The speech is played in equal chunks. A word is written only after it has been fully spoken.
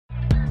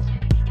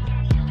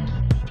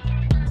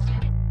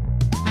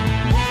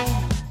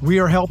We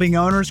are helping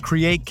owners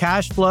create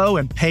cash flow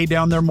and pay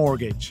down their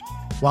mortgage,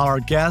 while our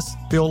guests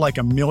feel like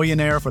a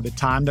millionaire for the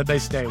time that they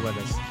stay with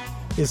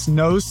us. It's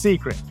no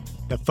secret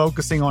that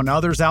focusing on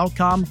others'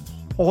 outcome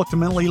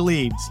ultimately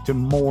leads to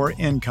more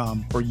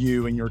income for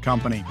you and your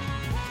company.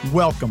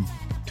 Welcome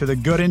to the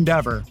Good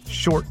Endeavor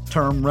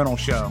Short-Term Rental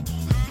Show.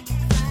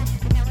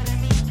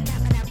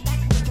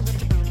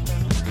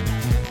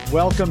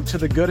 Welcome to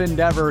the Good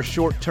Endeavor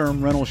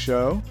Short-Term Rental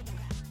Show.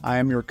 I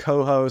am your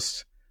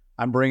co-host.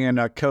 I'm bringing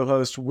a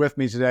co-host with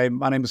me today.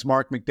 My name is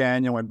Mark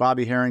McDaniel, and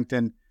Bobby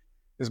Herrington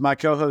is my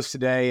co-host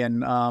today.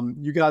 And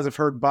you guys have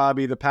heard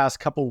Bobby the past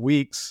couple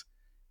weeks,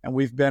 and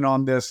we've been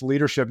on this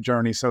leadership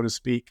journey, so to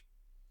speak.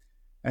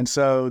 And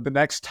so the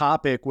next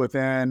topic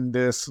within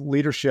this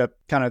leadership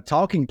kind of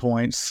talking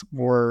points,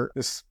 or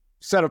this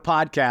set of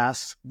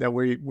podcasts that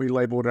we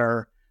labeled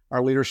our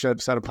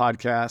leadership set of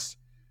podcasts,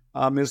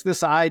 is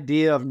this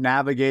idea of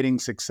navigating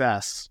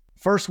success.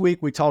 First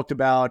week, we talked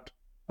about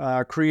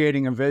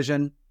creating a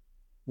vision.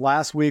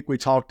 Last week, we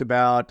talked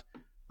about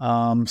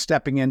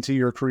stepping into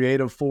your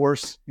creative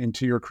force,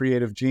 into your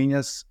creative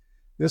genius.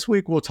 This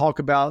week, we'll talk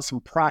about some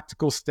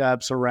practical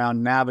steps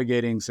around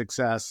navigating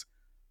success,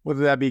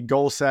 whether that be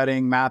goal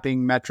setting,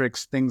 mapping,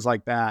 metrics, things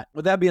like that.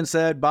 With that being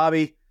said,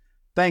 Bobby,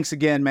 thanks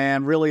again,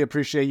 man. Really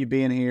appreciate you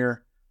being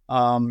here.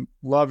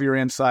 Love your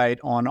insight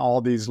on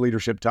all these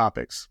leadership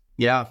topics.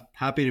 Yeah,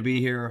 happy to be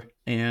here.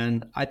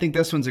 And I think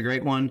this one's a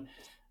great one.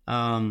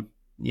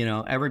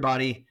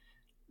 Everybody,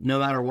 no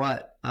matter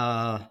what,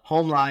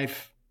 home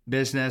life,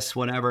 business,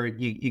 whatever,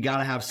 you got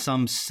to have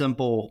some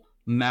simple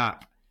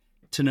map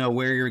to know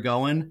where you're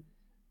going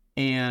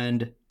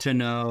and to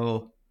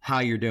know how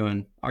you're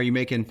doing. Are you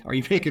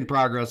making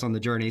progress on the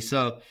journey?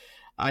 So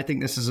I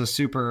think this is a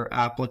super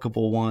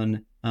applicable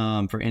one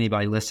for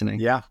anybody listening.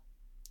 Yeah,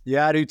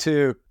 I do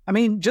too. I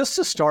mean, just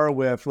to start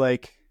with,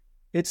 like,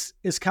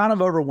 it's kind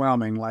of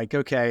overwhelming. Like,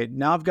 okay,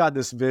 now I've got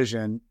this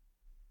vision.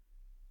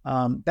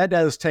 That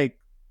does take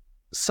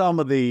some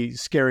of the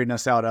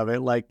scariness out of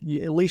it. Like,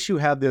 at least you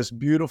have this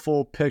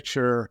beautiful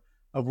picture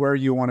of where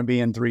you want to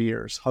be in 3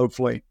 years,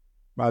 hopefully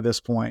by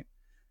this point.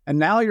 And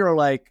now you're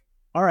like,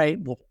 all right,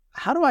 well,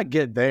 how do I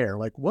get there?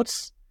 Like,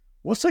 what's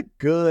a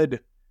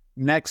good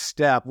next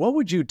step? What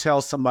would you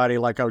tell somebody,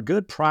 like a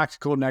good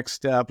practical next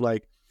step?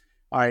 Like,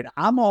 all right,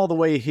 I'm all the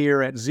way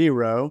here at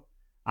 0.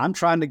 I'm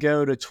trying to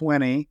go to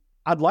 20.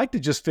 I'd like to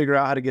just figure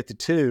out how to get to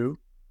 2.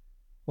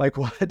 Like,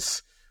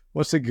 what's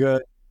a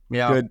good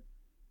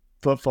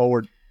foot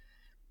forward?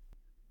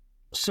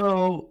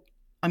 So,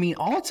 I mean,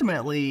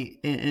 ultimately,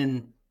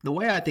 in the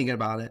way I think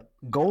about it,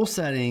 goal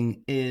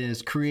setting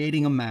is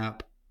creating a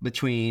map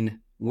between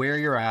where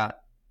you're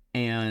at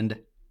and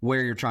where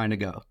you're trying to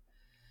go.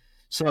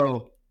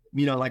 So,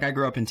 like I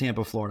grew up in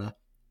Tampa, Florida.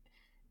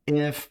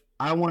 If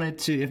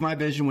my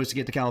vision was to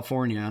get to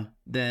California,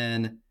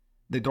 then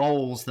the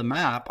goals, the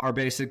map are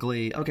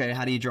basically, okay,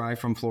 how do you drive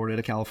from Florida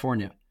to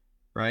California,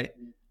 right?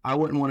 I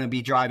wouldn't want to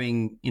be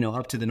driving,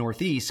 up to the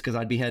Northeast because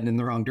I'd be heading in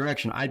the wrong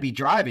direction. I'd be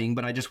driving,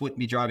 but I just wouldn't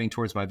be driving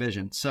towards my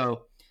vision.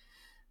 So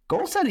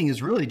goal setting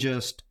is really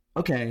just,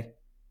 okay,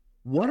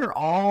 what are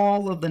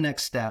all of the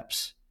next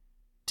steps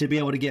to be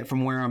able to get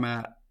from where I'm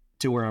at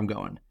to where I'm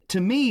going? To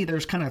me,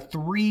 there's kind of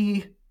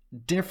 3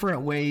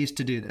 different ways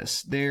to do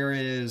this. There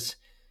is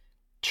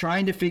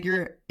trying to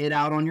figure it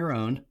out on your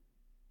own,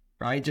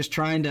 right? Just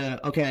trying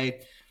to,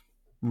 okay,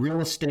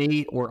 real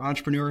estate or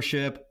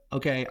entrepreneurship.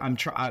 Okay,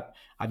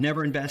 I've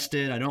never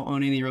invested. I don't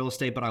own any real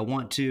estate, but I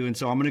want to. And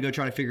so I'm going to go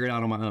try to figure it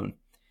out on my own.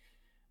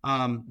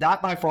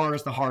 That by far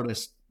is the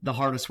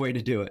hardest way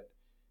to do it,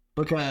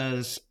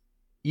 because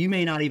you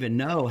may not even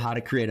know how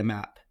to create a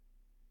map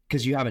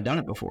because you haven't done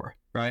it before,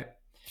 right?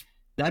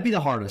 That'd be the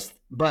hardest.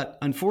 But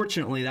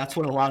unfortunately, that's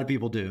what a lot of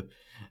people do.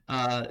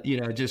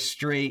 Just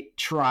straight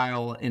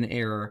trial and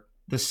error.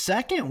 The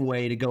second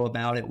way to go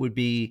about it would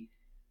be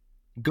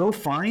go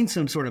find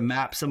some sort of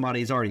map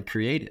somebody's already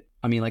created.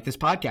 I mean, like this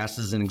podcast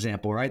is an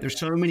example, right? There's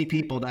so many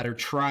people that are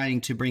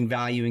trying to bring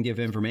value and give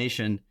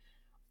information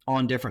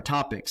on different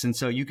topics. And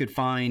so you could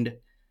find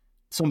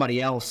somebody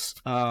else,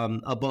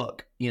 a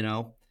book,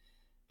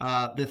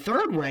 The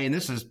third way, and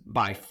this is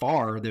by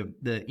far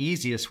the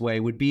easiest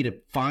way, would be to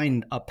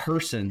find a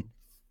person,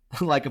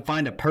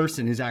 find a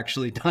person who's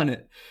actually done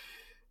it.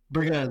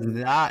 Because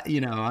that,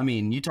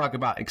 you talk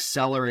about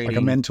accelerating. Like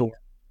a mentor.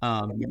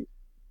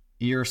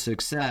 Your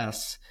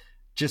success.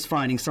 Just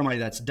finding somebody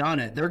that's done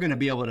it, they're going to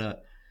be able to,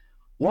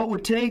 what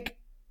would take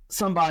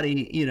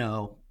somebody,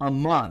 a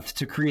month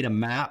to create a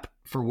map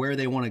for where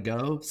they want to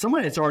go,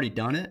 somebody that's already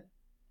done it,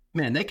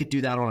 man, they could do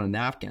that on a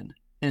napkin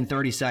in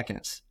 30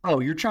 seconds.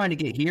 Oh, you're trying to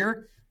get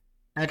here?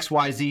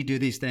 XYZ, do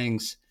these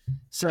things.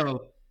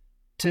 So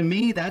to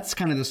me, that's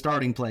kind of the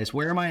starting place.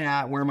 Where am I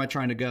at? Where am I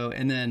trying to go?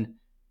 And then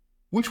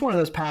which one of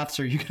those paths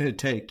are you going to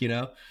take?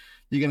 You're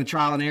going to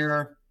trial and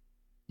error.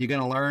 You're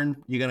going to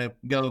learn. You're going to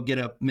go get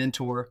a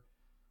mentor.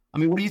 I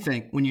mean, what do you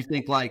think when you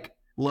think like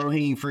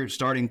low-hanging fruit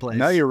starting place?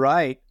 No, you're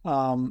right.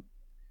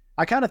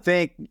 I kind of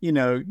think,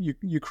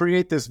 you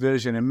create this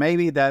vision, and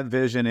maybe that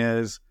vision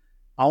is,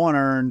 I want to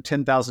earn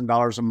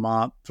 $10,000 a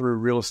month through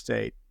real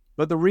estate.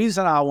 But the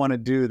reason I want to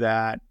do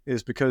that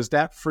is because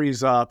that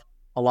frees up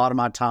a lot of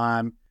my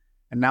time.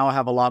 And now I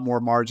have a lot more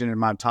margin in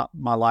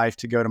my life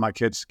to go to my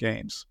kids'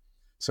 games.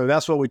 So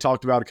that's what we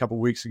talked about a couple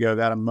of weeks ago,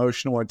 that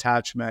emotional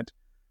attachment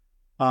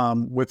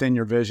within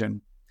your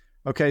vision.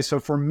 Okay, so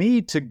for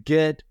me to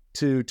get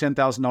to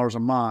 $10,000 a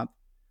month,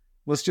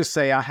 let's just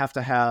say I have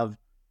to have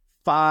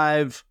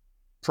 5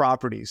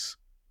 properties.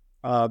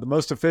 The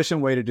most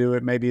efficient way to do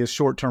it maybe is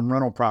short-term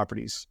rental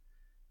properties.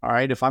 All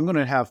right, if I'm going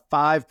to have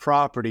 5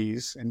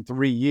 properties in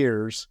 3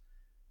 years,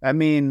 that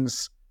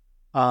means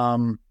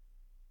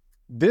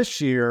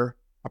this year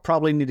I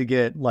probably need to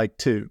get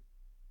like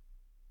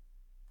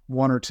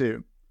 1 or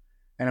 2.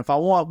 And if I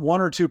want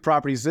 1 or 2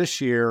 properties this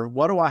year,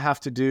 what do I have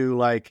to do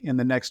like in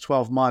the next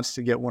 12 months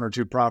to get 1 or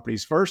 2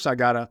 properties? First, I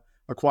got to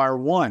acquire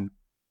 1,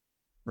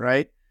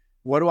 right?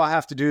 What do I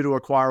have to do to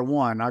acquire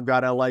 1? I've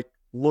got to like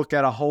look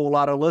at a whole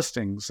lot of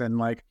listings and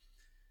like,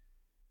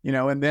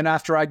 and then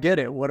after I get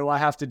it, what do I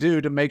have to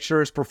do to make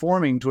sure it's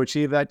performing to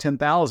achieve that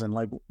 10,000?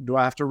 Like, do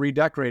I have to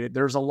redecorate it?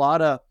 There's a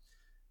lot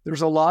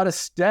of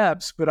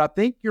steps, but I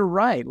think you're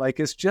right. Like,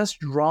 it's just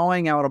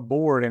drawing out a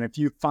board. And if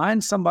you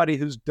find somebody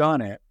who's done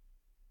it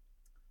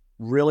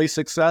really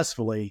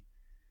successfully,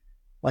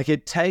 like,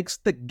 it takes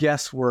the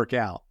guesswork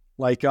out.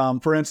 Like,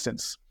 for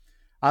instance,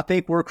 I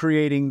think we're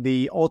creating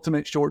the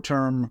ultimate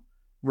short-term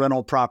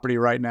rental property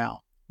right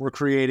now. We're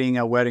creating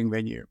a wedding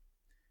venue.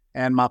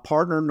 And my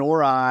partner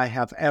nor I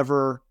have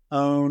ever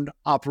owned,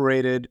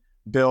 operated,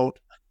 built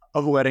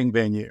a wedding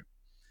venue.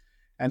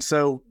 And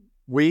so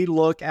we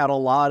look at a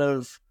lot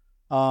of,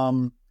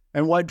 and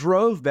what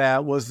drove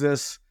that was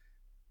this,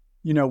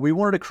 we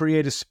wanted to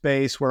create a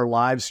space where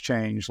lives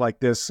change, like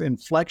this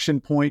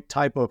inflection point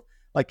type of,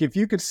 like if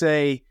you could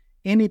say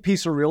any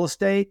piece of real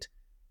estate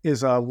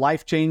is a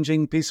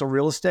life-changing piece of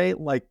real estate,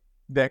 like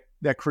that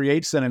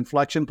creates an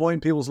inflection point in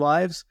people's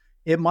lives,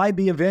 it might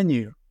be a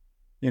venue.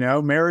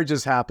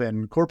 Marriages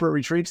happen, corporate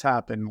retreats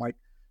happen, like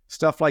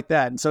stuff like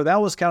that. And so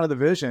that was kind of the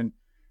vision.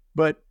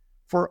 But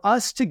for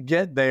us to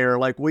get there,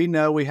 like we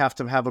know we have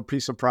to have a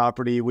piece of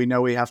property. We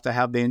know we have to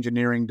have the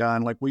engineering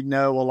done. Like we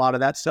know a lot of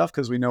that stuff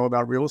because we know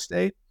about real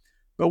estate,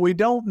 but we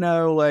don't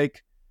know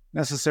like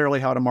necessarily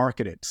how to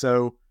market it.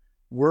 So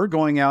we're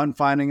going out and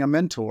finding a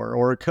mentor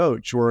or a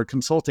coach or a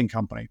consulting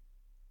company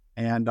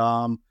and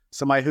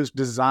somebody who's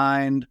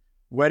designed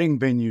wedding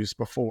venues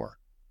before.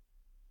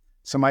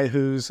 Somebody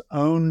who's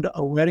owned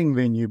a wedding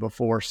venue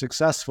before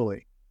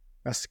successfully.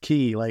 That's the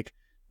key. Like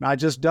not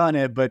just done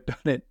it, but done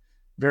it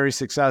very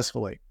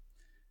successfully.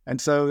 And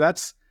so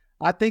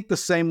I think the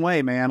same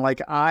way, man.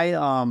 Like if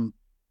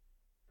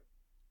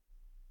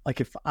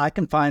I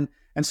can find,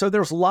 and so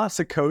there's lots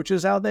of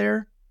coaches out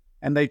there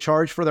and they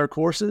charge for their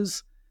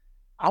courses.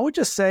 I would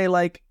just say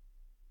like,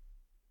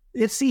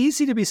 it's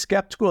easy to be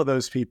skeptical of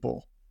those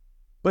people,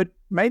 but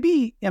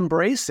maybe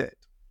embrace it.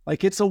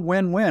 Like it's a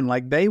win-win.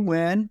 Like they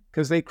win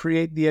because they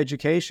create the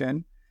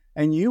education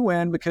and you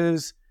win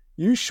because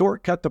you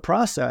shortcut the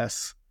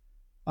process.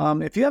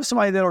 If you have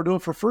somebody that'll do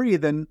it for free,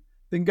 then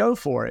go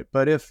for it.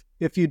 But if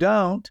you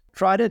don't,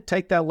 try to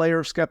take that layer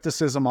of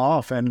skepticism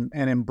off and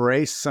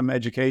embrace some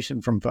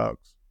education from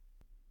folks.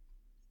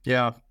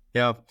 Yeah.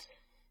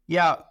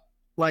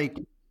 Like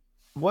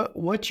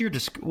what you're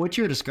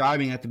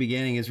describing at the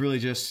beginning is really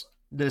just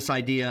this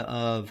idea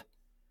of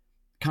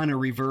kind of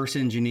reverse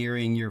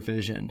engineering your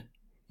vision.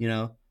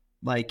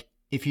 Like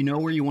if you know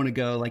where you want to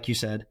go, like you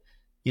said,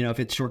 if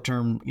it's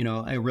short-term,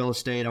 a real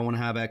estate, I want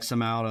to have X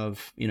amount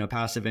of,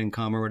 passive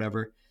income or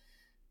whatever.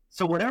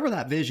 So whatever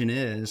that vision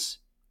is,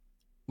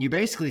 you're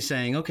basically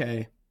saying,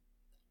 okay,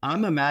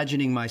 I'm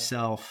imagining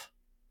myself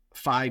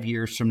 5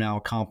 years from now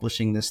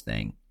accomplishing this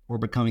thing or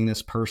becoming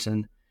this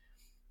person.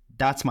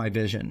 That's my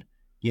vision.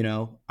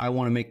 I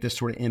want to make this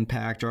sort of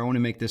impact, or I want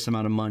to make this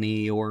amount of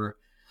money or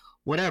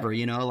whatever,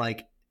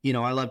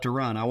 I love to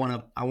run. I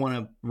want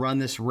to run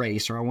this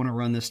race, or I want to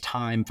run this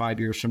time 5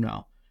 years from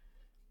now.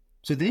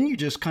 So then you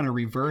just kind of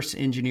reverse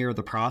engineer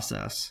the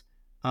process.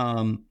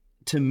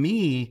 To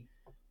me,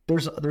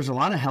 there's a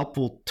lot of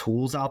helpful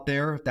tools out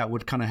there that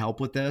would kind of help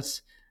with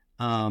this.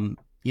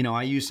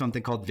 I use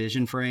something called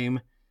Vision Frame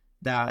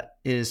that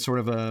is sort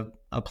of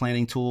a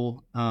planning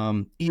tool.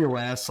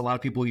 EOS, a lot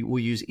of people will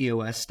use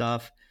EOS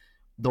stuff.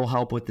 They'll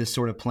help with this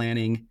sort of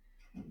planning.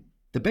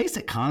 The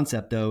basic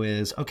concept though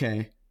is,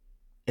 okay,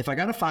 if I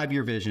got a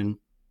 5-year vision,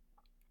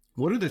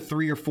 what are the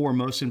 3 or 4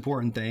 most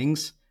important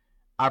things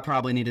I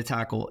probably need to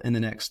tackle in the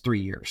next 3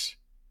 years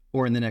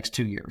or in the next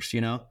 2 years,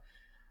 And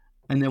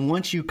then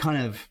once you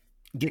kind of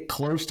get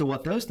close to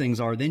what those things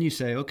are, then you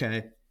say,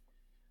 okay,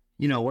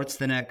 what's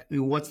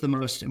the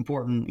most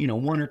important,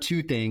 1 or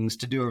 2 things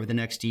to do over the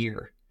next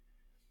year?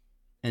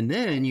 And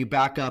then you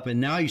back up and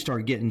now you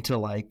start getting to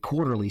like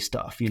quarterly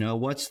stuff,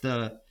 what's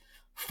the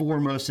 4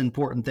 most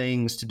important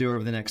things to do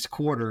over the next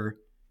quarter?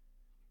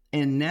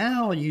 And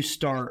now you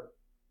start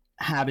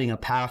having a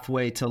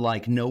pathway to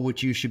like know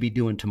what you should be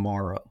doing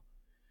tomorrow.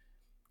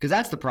 Because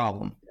that's the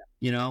problem,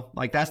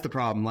 like that's the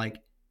problem. Like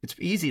it's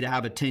easy to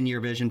have a 10-year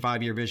vision,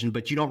 5-year vision,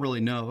 but you don't really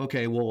know,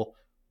 okay, well,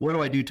 what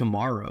do I do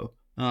tomorrow?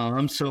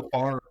 I'm so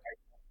far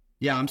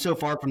yeah, I'm so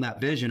far from that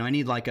vision. I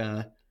need like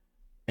an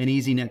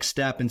easy next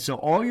step. And so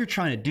all you're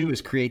trying to do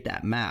is create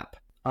that map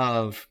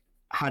of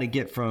how to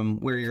get from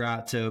where you're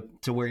at to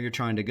where you're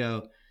trying to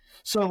go.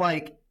 So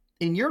like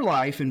in your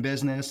life and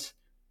business,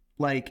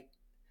 like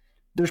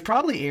there's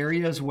probably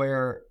areas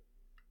where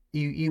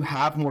you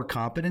have more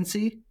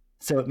competency.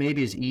 So it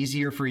maybe is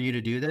easier for you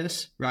to do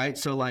this, right?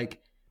 So like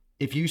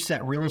if you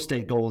set real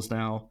estate goals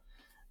now,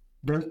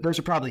 those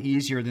are probably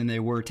easier than they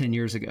were 10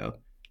 years ago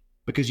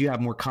because you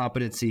have more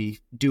competency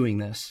doing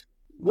this.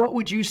 What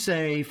would you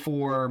say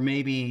for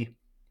maybe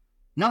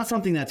not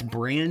something that's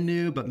brand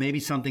new, but maybe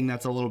something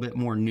that's a little bit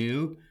more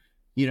new,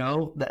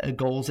 the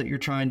goals that you're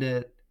trying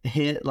to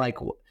hit? Like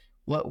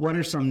what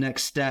are some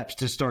next steps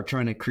to start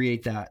trying to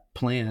create that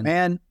plan?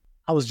 Man,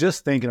 I was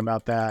just thinking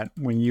about that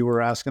when you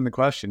were asking the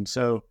question.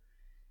 So,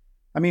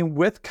 I mean,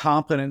 with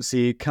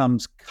competency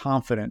comes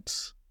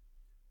confidence.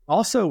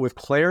 Also, with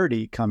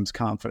clarity comes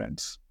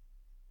confidence.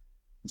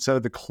 So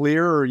the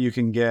clearer you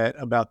can get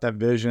about that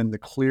vision, the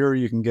clearer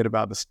you can get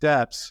about the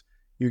steps,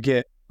 you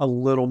get a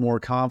little more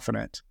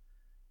confident.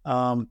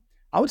 I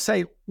would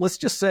say, let's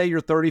just say you're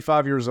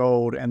 35 years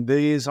old and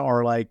these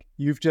are like,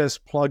 you've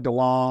just plugged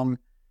along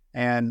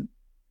and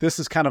this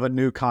is kind of a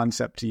new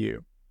concept to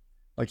you.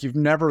 Like you've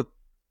never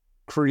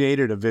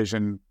created a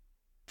vision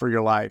for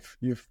your life.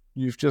 You've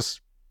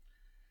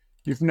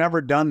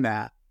never done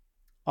that.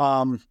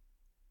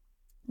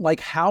 Like,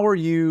 how are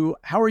you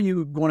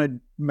going to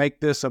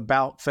make this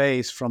about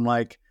face from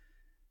like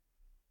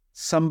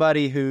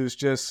somebody who's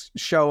just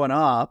showing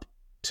up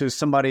to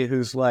somebody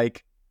who's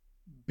like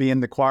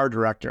being the choir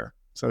director,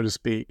 so to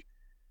speak?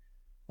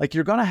 Like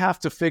you're going to have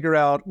to figure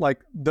out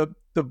like the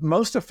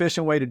most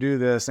efficient way to do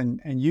this. And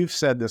you've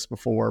said this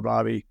before,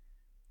 Bobby,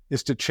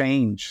 is to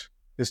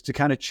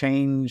kind of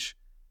change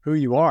who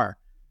you are.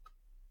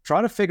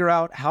 Try to figure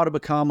out how to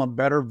become a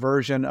better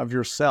version of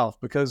yourself,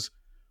 because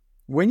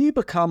when you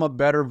become a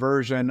better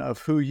version of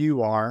who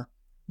you are,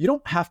 you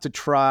don't have to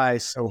try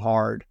so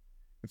hard.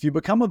 If you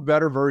become a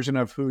better version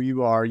of who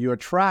you are, you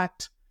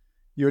attract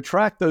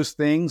those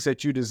things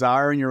that you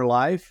desire in your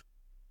life.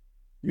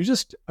 You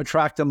just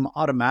attract them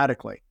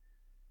automatically.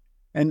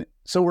 And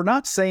so we're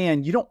not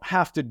saying you don't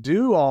have to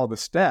do all the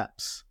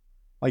steps.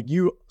 Like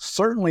you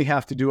certainly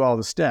have to do all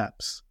the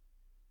steps.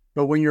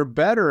 But when you're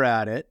better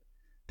at it,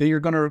 then you're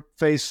going to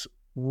face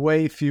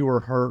way fewer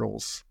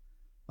hurdles.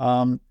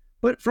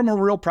 But from a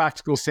real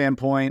practical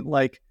standpoint,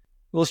 like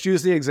let's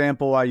use the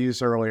example I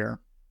used earlier.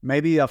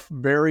 Maybe a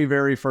very,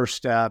 very first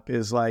step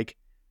is like,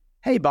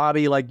 hey,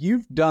 Bobby, like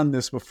you've done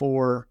this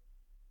before.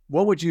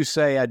 What would you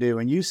say I do?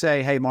 And you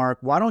say, hey, Mark,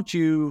 why don't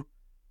you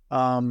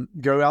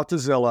go out to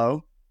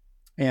Zillow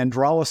and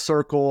draw a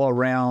circle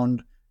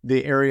around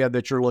the area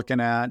that you're looking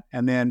at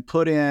and then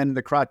put in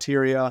the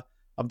criteria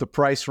of the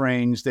price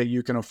range that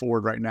you can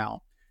afford right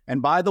now.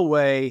 And by the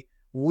way,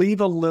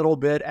 leave a little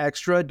bit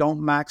extra.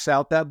 Don't max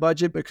out that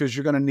budget because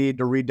you're going to need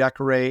to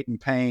redecorate and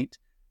paint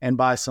and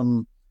buy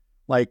some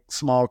like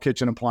small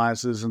kitchen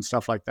appliances and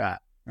stuff like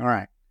that. All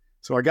right.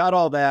 So I got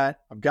all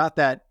that. I've got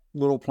that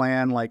little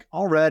plan. Like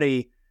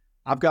already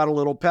I've got a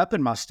little pep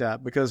in my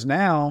step because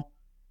now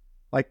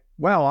like,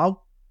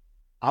 well,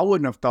 I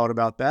wouldn't have thought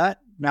about that.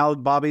 Now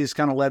Bobby's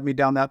kind of led me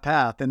down that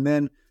path. And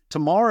then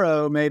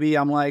tomorrow, maybe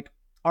I'm like,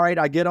 all right,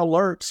 I get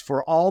alerts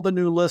for all the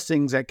new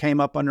listings that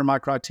came up under my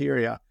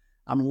criteria.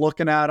 I'm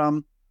looking at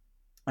them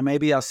and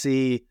maybe I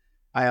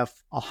have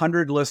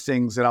 100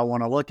 listings that I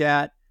want to look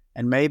at.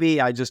 And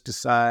maybe I just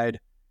decide,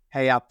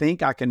 hey, I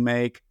think I can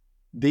make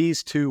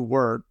these two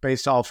work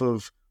based off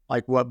of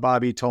like what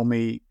Bobby told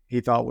me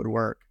he thought would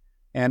work.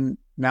 And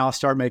now I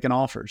start making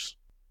offers.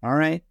 All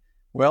right.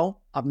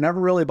 Well, I've never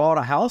really bought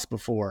a house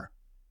before.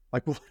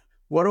 Like,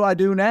 what do I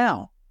do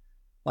now?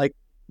 Like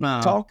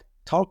talk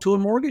to a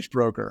mortgage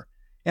broker.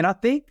 And I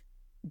think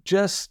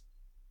just,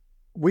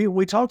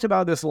 we talked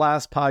about this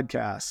last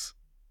podcast,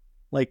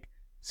 like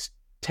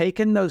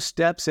taking those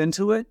steps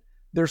into it.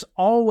 There's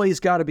always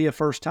got to be a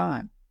first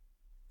time.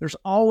 There's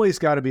always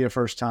got to be a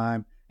first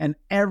time. And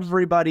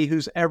everybody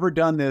who's ever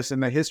done this in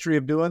the history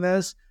of doing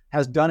this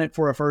has done it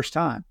for a first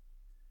time.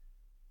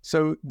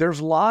 So there's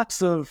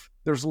lots of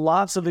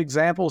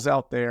examples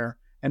out there.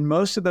 And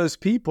most of those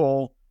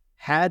people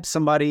had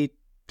somebody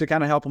to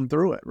kind of help them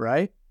through it.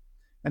 Right.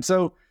 And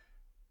so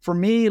for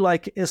me,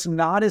 like, it's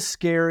not as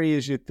scary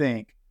as you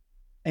think.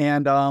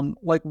 And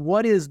like,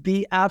 what is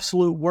the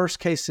absolute worst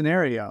case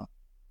scenario?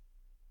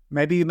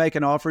 Maybe you make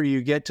an offer,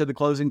 you get to the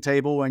closing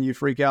table and you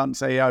freak out and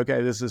say,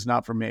 okay, this is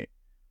not for me.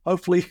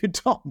 Hopefully you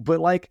don't. But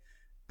like,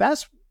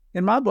 that's,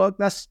 in my book,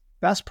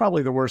 that's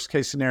probably the worst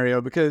case scenario,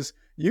 because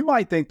you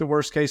might think the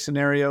worst case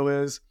scenario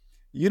is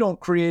you don't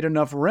create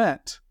enough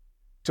rent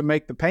to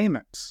make the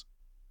payments.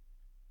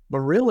 But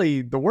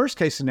really, the worst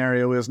case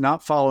scenario is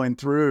not following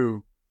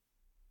through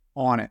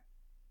on it.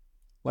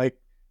 Like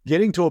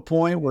getting to a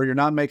point where you're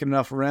not making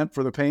enough rent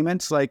for the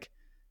payments, like,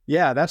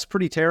 yeah, that's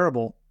pretty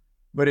terrible.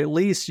 But at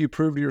least you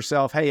prove to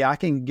yourself, hey, I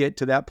can get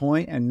to that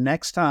point, and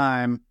next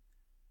time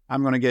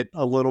I'm going to get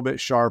a little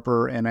bit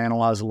sharper and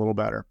analyze a little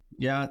better.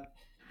 Yeah.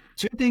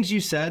 Two things you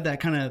said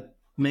that kind of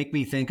make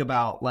me think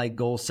about like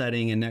goal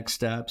setting and next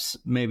steps,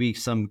 maybe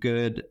some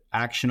good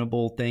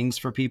actionable things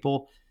for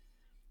people.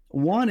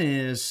 One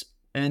is,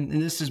 and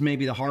this is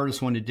maybe the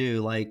hardest one to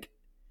do, like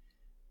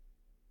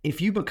if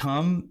you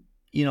become,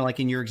 like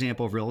in your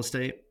example of real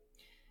estate,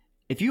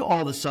 if you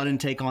all of a sudden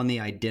take on the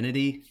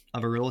identity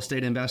of a real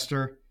estate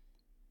investor,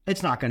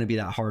 it's not going to be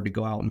that hard to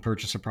go out and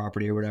purchase a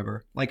property or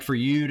whatever. Like for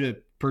you to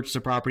purchase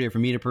a property or for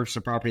me to purchase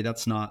a property,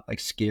 that's not like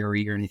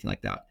scary or anything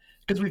like that,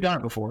 because we've done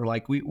it before.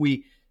 Like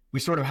we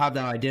sort of have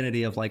that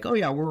identity of like, oh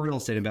yeah, we're real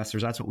estate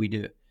investors. That's what we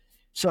do.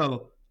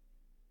 So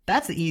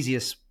that's the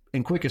easiest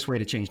and quickest way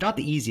to change. Not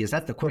the easiest,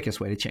 that's the quickest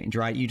way to change,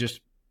 right?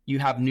 You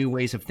have new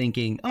ways of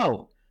thinking.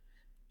 Oh,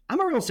 I'm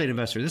a real estate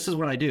investor. This is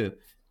what I do.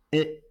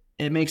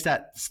 It makes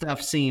that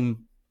stuff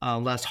seem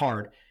less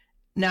hard.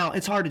 Now,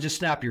 it's hard to just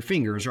snap your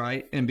fingers,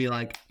 right? And be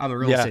like, I'm a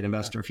real estate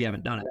investor if you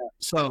haven't done it.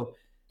 So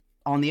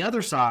on the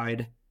other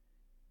side,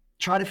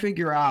 try to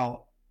figure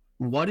out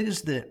what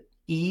is the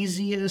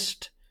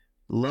easiest,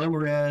 low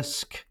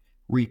risk,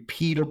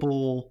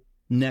 repeatable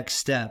next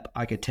step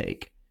I could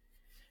take.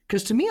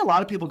 Because to me, a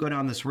lot of people go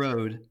down this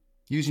road,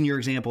 using your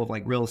example of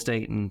like real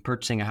estate and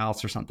purchasing a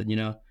house or something,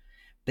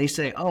 they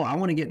say, oh, I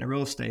want to get into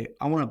real estate.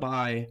 I want to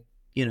buy,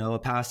 a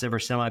passive or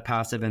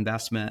semi-passive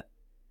investment.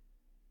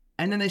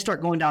 And then they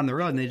start going down the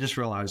road and they just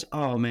realize,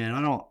 oh man,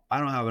 I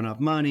don't have enough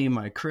money,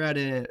 my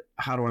credit,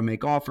 how do I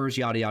make offers,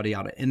 yada, yada,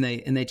 yada. And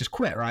they just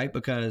quit, right?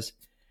 Because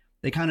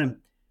they kind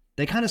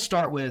of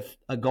start with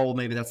a goal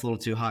maybe that's a little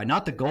too high.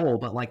 Not the goal,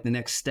 but like the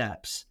next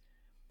steps.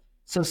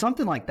 So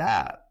something like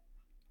that,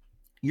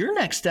 your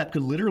next step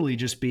could literally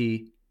just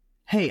be,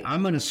 hey,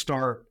 I'm going to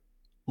start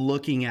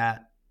looking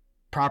at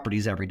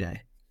properties every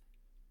day.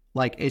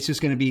 Like it's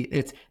just going to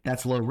be,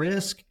 that's low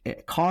risk.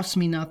 It costs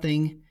me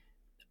nothing,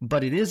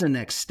 but it is a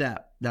next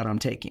step that I'm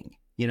taking,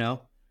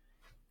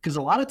 because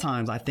a lot of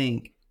times I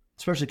think,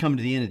 especially coming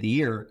to the end of the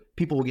year,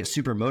 people will get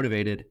super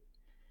motivated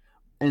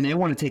and they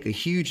want to take a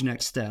huge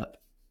next step.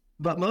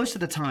 But most of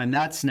the time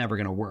that's never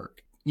going to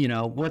work.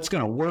 What's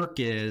going to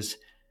work is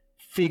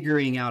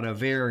figuring out a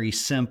very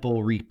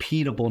simple,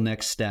 repeatable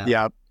next step.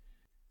 Yeah.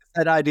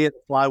 That idea of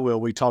the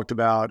flywheel we talked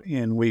about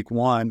in week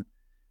 1,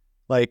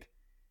 like,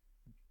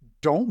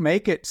 don't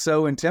make it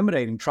so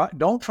intimidating.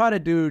 Don't try to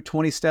do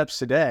 20 steps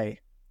today,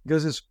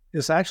 because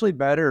it's actually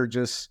better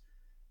just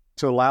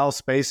to allow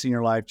space in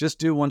your life. Just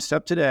do 1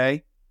 step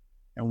today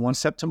and 1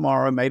 step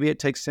tomorrow. Maybe it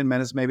takes 10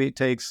 minutes, maybe it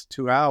takes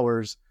 2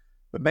 hours,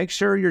 but make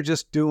sure you're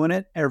just doing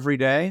it every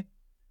day.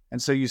 And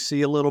so you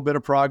see a little bit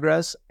of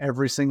progress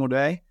every single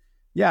day.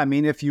 Yeah, I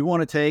mean, if you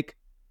want to take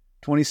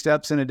 20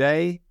 steps in a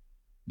day,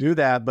 do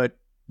that. But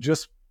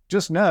just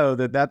know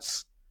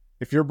that's,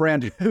 if you're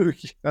brand new,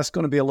 that's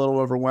going to be a little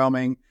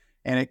overwhelming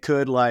and it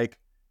could like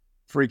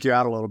freak you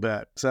out a little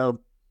bit.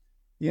 So,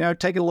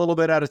 take it a little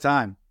bit at a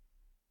time.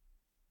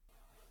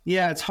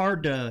 Yeah, it's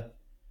hard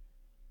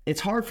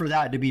for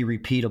that to be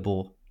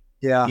repeatable.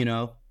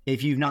 Yeah.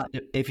 If you've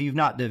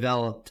not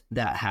developed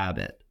that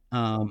habit.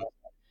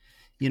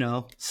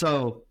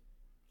 So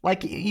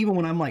like even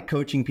when I'm like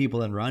coaching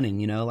people in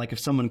running, like if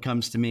someone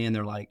comes to me and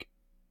they're like,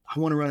 I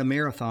want to run a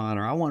marathon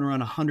or I want to run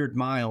 100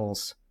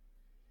 miles.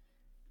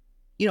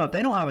 If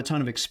they don't have a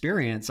ton of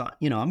experience, I'm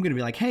going to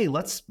be like, hey,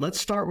 let's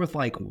start with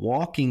like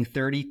walking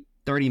 30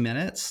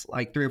 minutes,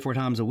 like 3 or 4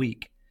 times a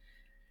week.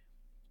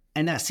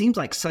 And that seems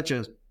like such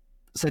a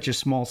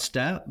small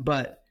step,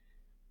 but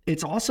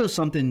it's also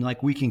something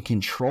like we can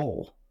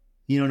control.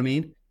 You know what I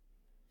mean?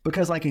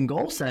 Because like in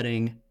goal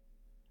setting,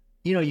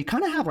 you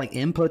kind of have like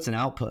inputs and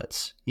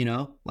outputs,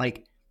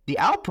 like the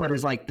output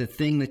is like the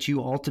thing that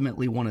you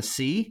ultimately want to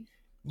see.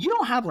 You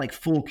don't have like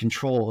full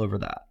control over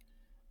that.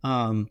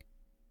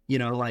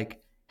 Like,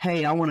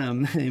 hey, I want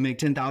to make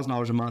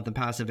 $10,000 a month in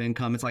passive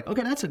income. It's like,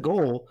 okay, that's a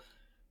goal,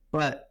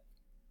 but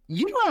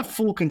you don't have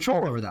full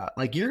control over that.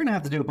 Like you're going to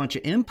have to do a bunch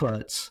of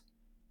inputs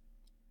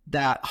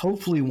that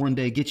hopefully one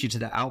day get you to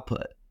the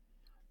output.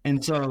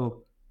 And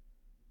so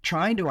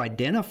trying to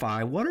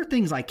identify what are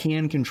things I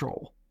can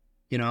control,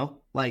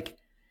 like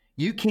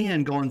you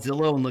can go on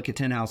Zillow and look at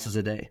 10 houses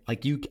a day.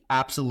 Like you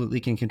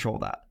absolutely can control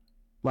that.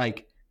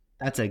 Like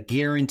that's a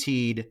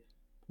guaranteed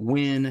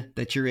win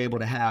that you're able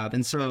to have.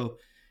 And so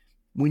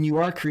when you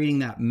are creating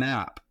that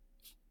map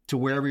to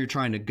wherever you're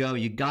trying to go,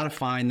 you got to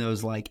find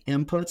those like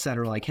inputs that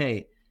are like,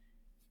 hey,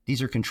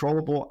 these are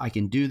controllable. I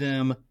can do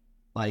them.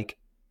 Like,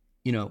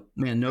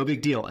 man, no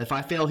big deal. If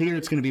I fail here,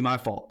 it's going to be my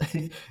fault.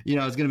 It's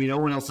going to be no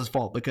one else's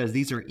fault because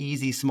these are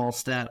easy, small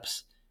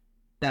steps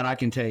that I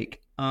can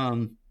take.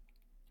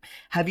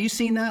 Have you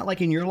seen that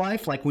like in your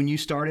life, like when you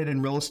started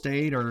in real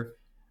estate or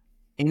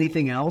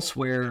anything else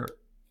where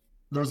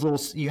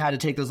you had to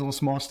take those little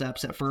small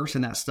steps at first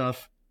and that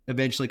stuff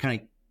eventually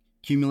kind of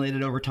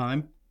accumulated over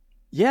time?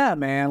 Yeah,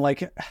 man.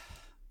 Like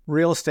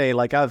real estate,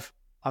 like I've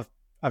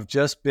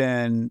just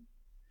been,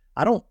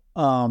 I don't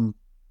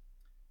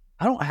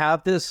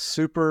have this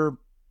super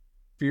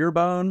fear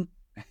bone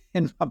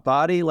in my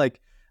body. Like,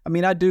 I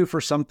mean, I do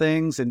for some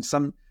things and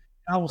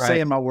I will say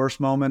in my worst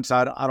moments,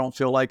 I don't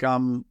feel like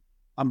I'm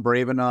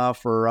brave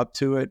enough or up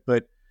to it,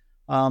 but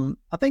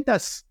I think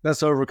that's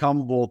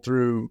overcomable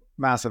through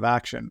massive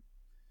action.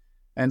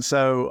 And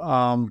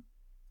so,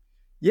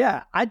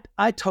 yeah,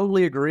 I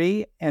totally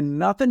agree. And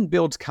nothing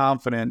builds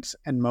confidence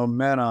and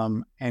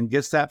momentum and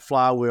gets that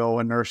flywheel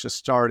inertia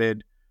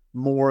started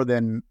more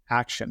than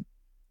action.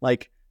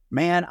 Like,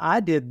 man, I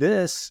did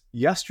this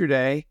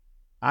yesterday.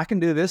 I can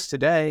do this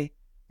today,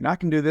 and I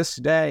can do this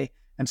today.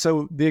 And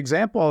so the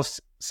example I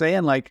was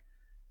saying, like,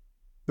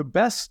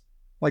 the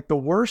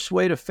worst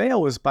way to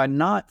fail is by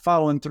not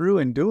following through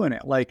and doing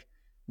it. Like,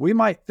 we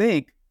might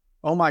think,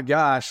 oh my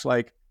gosh,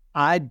 like,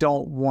 I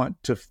don't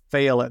want to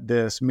fail at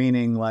this,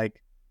 meaning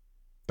like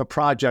the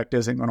project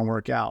isn't going to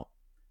work out.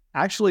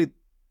 Actually,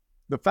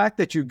 the fact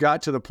that you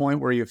got to the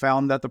point where you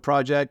found that the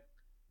project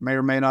may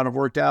or may not have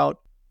worked out,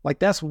 like,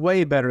 that's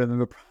way better than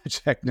the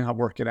project not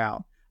working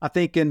out. I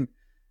think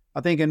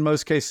in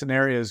most case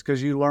scenarios,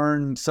 because you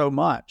learn so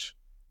much.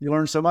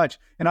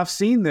 And I've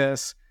seen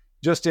this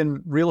just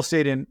in real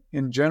estate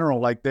in general.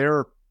 Like,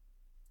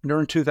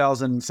 during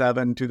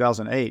 2007,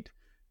 2008,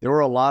 there were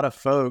a lot of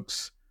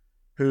folks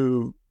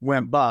who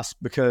went bust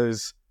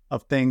because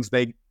of things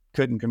they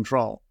couldn't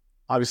control.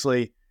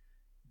 Obviously,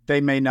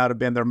 they may not have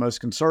been their most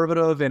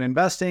conservative in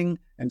investing,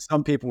 and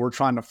some people were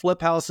trying to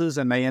flip houses,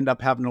 and they end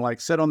up having to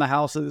like sit on the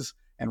houses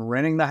and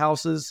renting the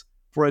houses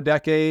for a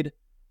decade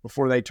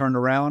before they turned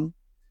around.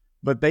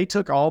 But they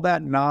took all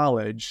that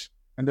knowledge,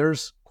 and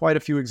there's quite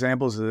a few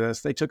examples of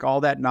this. They took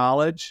all that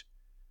knowledge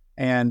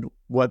and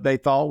what they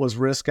thought was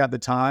risk at the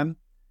time,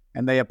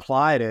 and they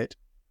applied it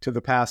to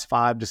the past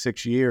 5 to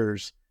 6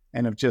 years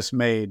and have just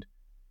made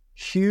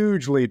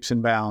huge leaps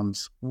and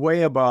bounds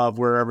way above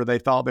wherever they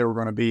thought they were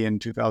going to be in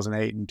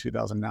 2008 and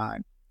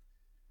 2009.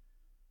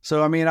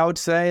 So, I mean, I would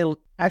say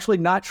actually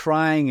not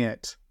trying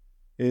it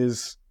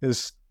is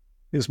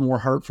more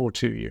hurtful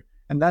to you.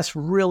 And that's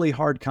really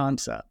hard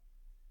concept.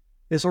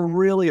 It's a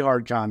really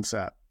hard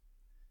concept.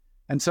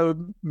 And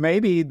so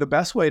maybe the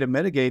best way to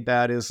mitigate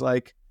that is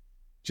like,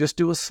 just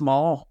do it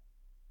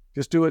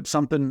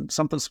something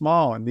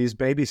small. And these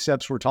baby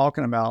steps we're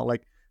talking about,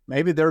 like,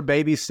 maybe they're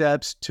baby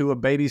steps to a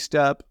baby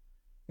step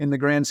in the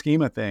grand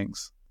scheme of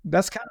things.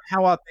 That's kind of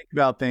how I think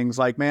about things.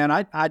 Like, man,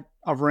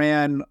 I've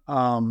ran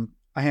a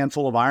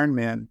handful of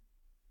Ironman,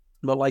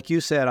 but like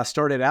you said, I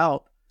started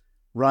out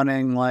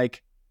running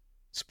like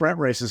sprint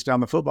races down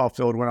the football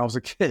field when I was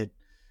a kid.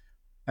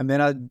 And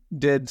then I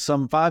did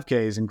some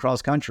 5Ks in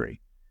cross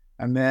country.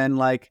 And then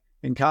like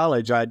in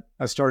college, I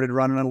started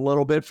running a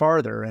little bit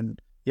farther. And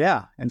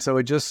yeah. And so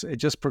it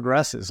just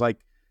progresses. Like,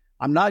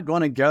 I'm not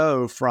going to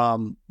go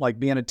from like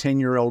being a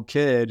 10-year-old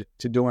kid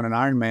to doing an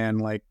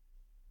Ironman like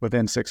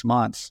within 6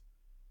 months.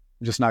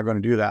 I'm just not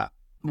going to do that.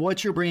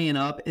 What you're bringing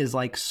up is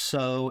like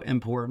so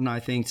important, I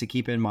think, to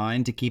keep in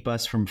mind to keep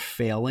us from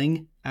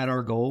failing at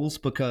our goals,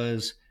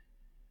 because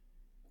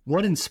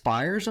what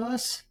inspires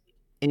us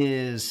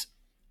is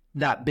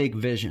that big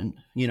vision,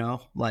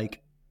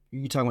 like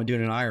you talking about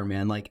doing an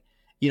Ironman, like,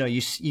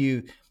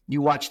 you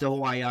watch the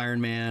Hawaii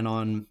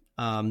Ironman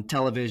on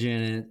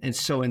television, and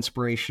it's so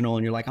inspirational,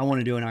 and you're like, I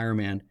want to do an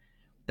Ironman.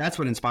 That's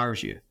what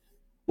inspires you.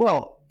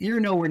 Well, you're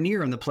nowhere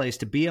near in the place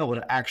to be able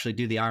to actually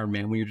do the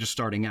Ironman when you're just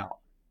starting out,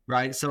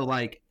 right? So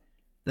like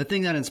the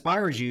thing that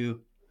inspires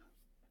you,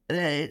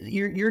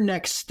 your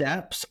next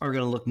steps are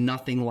going to look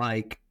nothing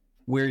like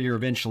where you're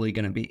eventually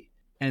going to be.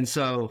 And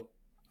so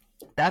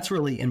that's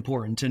really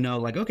important to know,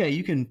 like, okay,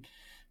 you can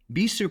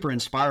be super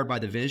inspired by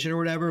the vision or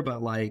whatever,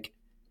 but like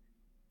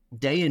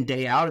day in,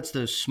 day out, it's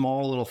those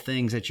small little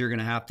things that you're going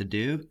to have to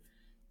do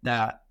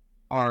that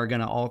are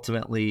going to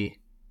ultimately,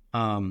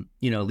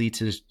 lead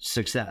to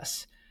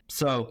success.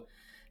 So,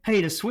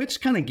 hey, to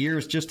switch kind of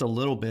gears just a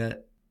little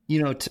bit,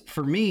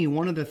 for me,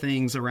 one of the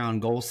things around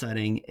goal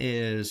setting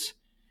is,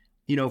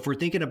 if we're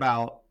thinking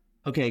about,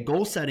 okay,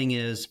 goal setting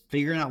is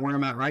figuring out where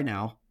I'm at right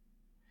now,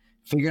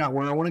 figuring out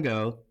where I want to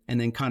go, and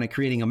then kind of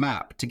creating a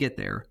map to get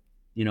there,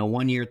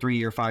 1 year, 3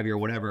 year, 5 year,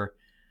 whatever.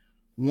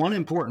 One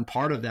important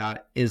part of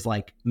that is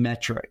like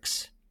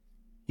metrics,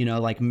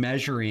 like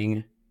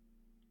measuring,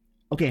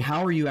 okay,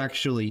 how are you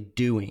actually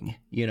doing,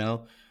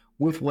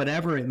 with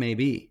whatever it may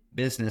be,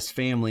 business,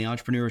 family,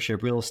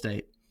 entrepreneurship, real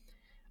estate.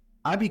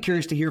 I'd be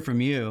curious to hear from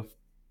you,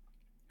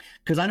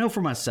 because I know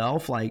for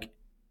myself, like,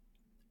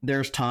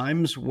 there's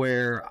times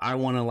where I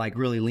want to like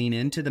really lean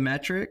into the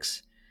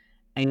metrics,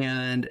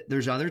 and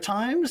there's other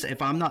times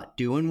if I'm not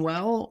doing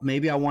well,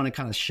 maybe I want to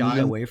kind of shy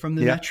away from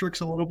the metrics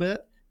a little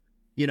bit,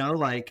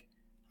 like,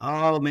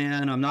 oh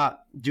man, I'm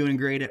not doing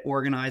great at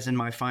organizing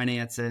my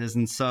finances,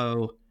 and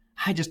so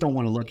I just don't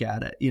want to look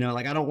at it.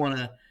 Like, I don't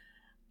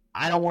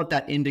want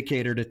that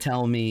indicator to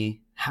tell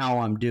me how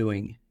I'm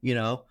doing,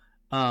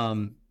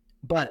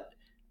 but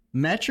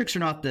metrics are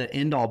not the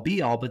end all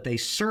be all, but they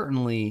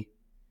certainly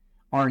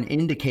are an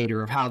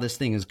indicator of how this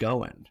thing is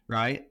going,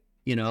 right?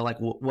 Like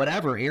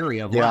whatever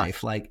area of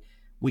life, like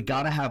we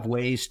got to have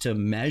ways to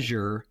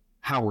measure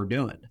how we're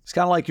doing. It's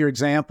kind of like your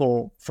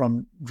example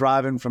from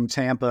driving from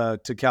Tampa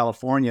to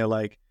California.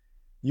 Like,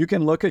 you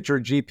can look at your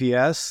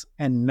GPS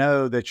and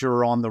know that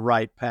you're on the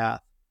right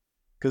path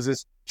because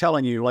it's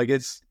telling you, like,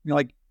 it's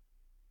like,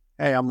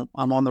 hey, I'm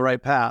on the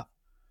right path.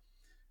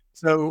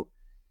 So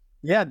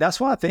yeah, that's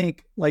why I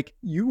think like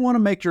you want to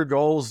make your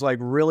goals like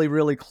really,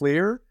 really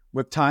clear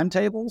with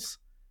timetables,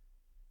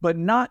 but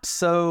not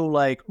so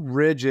like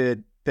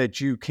rigid that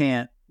you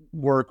can't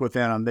work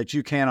within them, that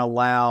you can't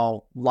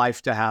allow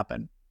life to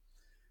happen.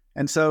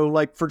 And so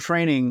like for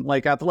training,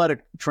 like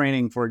athletic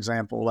training, for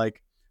example,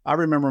 like I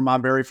remember my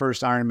very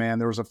first Ironman,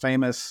 there was a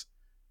famous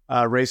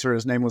racer.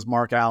 His name was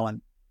Mark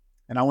Allen.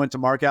 And I went to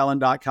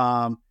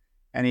markallen.com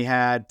and he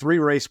had 3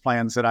 race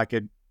plans that I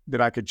could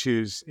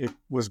choose. It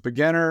was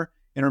beginner,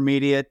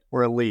 intermediate,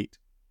 or elite.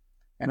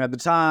 And at the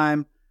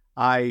time,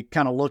 I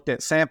kind of looked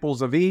at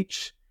samples of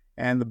each,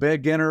 and the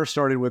beginner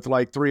started with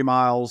like 3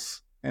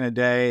 miles in a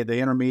day. The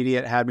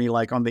intermediate had me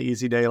like on the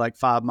easy day, like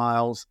 5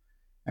 miles.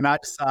 And I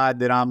decided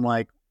that I'm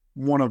like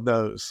one of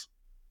those.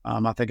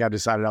 I think I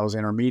decided I was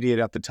intermediate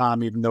at the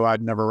time, even though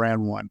I'd never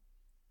ran one.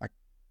 I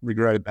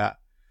regretted that.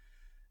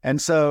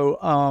 And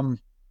so,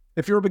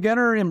 if you're a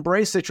beginner,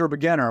 embrace that you're a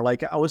beginner.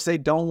 Like I would say,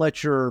 don't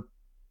let your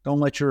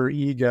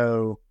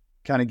ego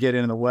kind of get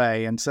in the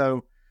way. And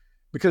so,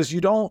 because you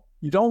don't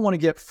want to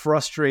get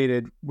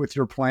frustrated with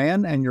your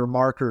plan and your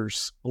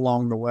markers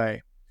along the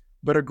way.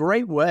 But a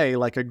great way,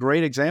 like a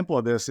great example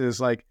of this is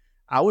like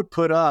I would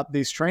put up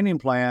these training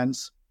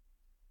plans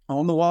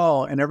on the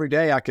wall, and every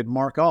day I could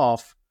mark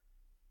off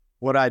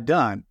what I'd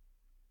done.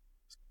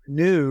 I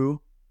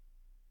knew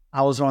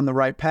I was on the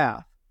right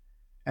path.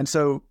 And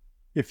so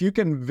if you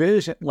can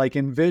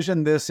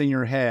envision this in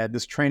your head,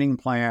 this training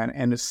plan,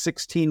 and it's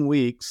 16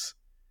 weeks,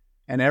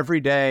 and every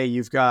day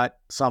you've got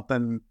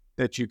something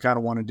that you kind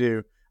of want to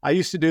do. I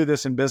used to do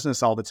this in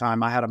business all the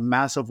time. I had a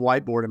massive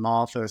whiteboard in my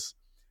office.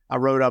 I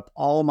wrote up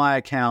all my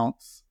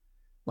accounts,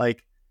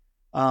 and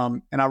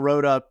I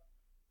wrote up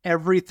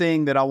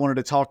everything that I wanted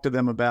to talk to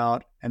them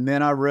about. And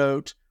then I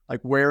wrote like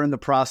where in the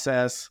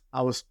process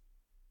I was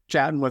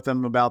chatting with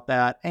them about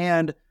that,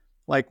 and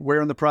like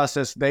where in the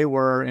process they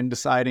were in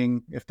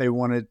deciding if they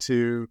wanted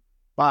to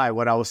buy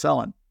what I was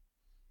selling.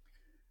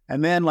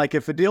 And then like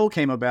if a deal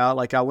came about,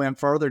 like I went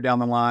further down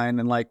the line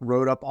and like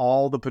wrote up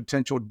all the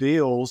potential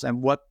deals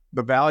and what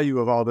the value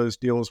of all those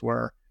deals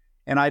were.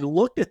 And I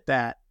looked at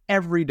that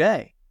every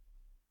day.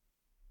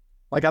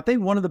 Like I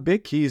think one of the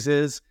big keys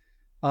is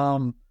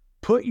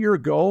put your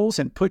goals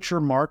and put your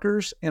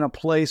markers in a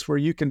place where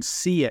you can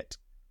see it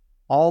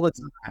all the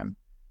time,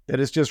 that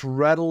is just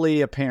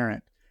readily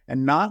apparent,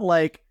 and not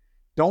like,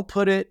 don't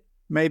put it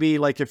maybe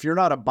like if you're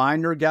not a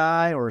binder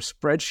guy or a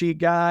spreadsheet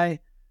guy,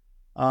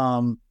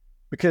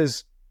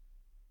 because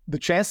the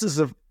chances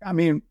of,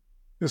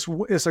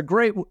 it's a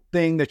great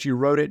thing that you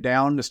wrote it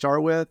down to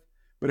start with,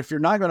 but if you're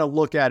not going to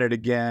look at it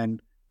again,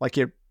 like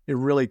it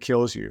really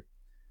kills you.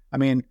 I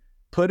mean,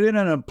 put it in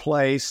a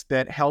place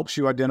that helps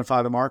you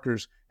identify the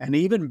markers, and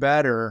even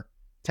better,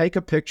 take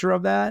a picture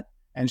of that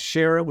and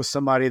share it with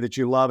somebody that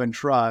you love and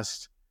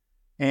trust,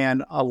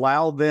 and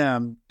allow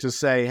them to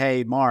say,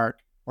 hey, Mark,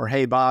 or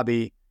hey,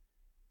 Bobby,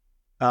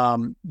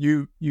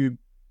 you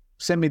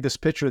sent me this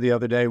picture the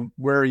other day.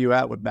 Where are you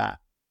at with that?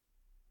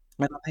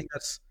 And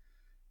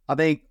I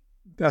think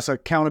that's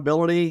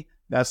accountability.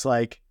 That's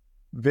like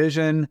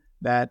vision.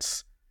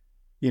 That's,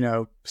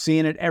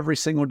 seeing it every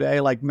single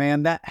day. Like,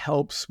 man, that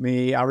helps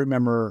me. I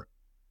remember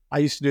I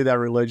used to do that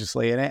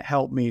religiously, and it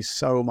helped me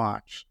so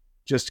much.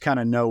 Just kind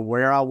of know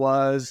where I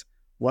was,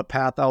 what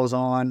path I was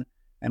on,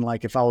 and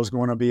like if I was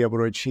going to be able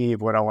to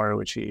achieve what I wanted to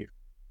achieve.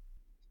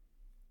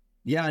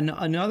 Yeah,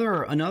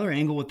 another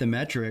angle with the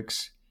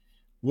metrics.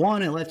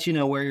 One, it lets you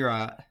know where you're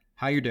at,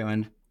 how you're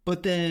doing.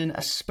 But then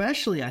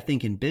especially I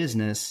think in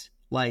business,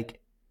 like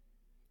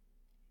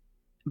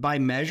by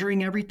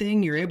measuring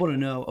everything, you're able to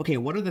know, okay,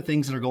 what are the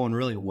things that are going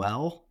really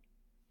well?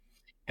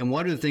 And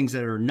what are the things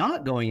that are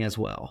not going as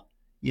well?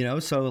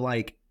 So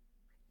like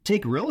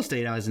take real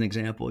estate as an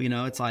example.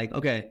 It's like,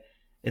 okay,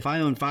 if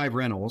I own 5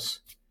 rentals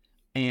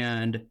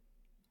and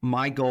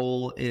my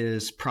goal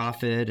is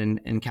profit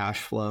and cash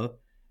flow,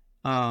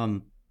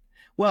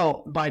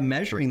 well, by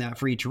measuring that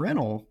for each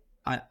rental,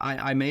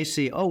 I may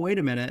see, oh, wait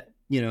a minute,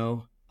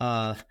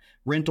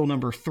 rental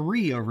number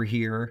 3 over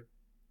here,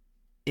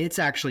 it's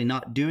actually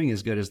not doing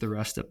as good as the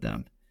rest of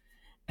them.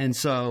 And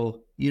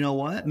so, you know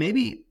what?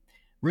 Maybe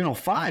rental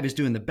 5 is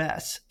doing the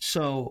best.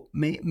 So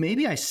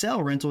maybe I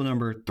sell rental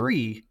number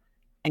 3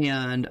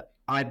 and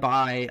I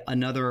buy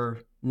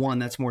another one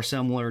that's more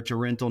similar to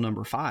rental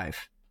number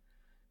 5,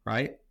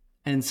 right?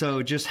 And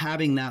so just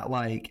having that,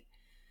 like,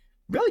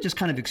 really just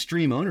kind of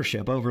extreme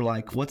ownership over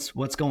like what's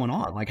going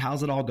on, like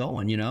how's it all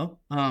going,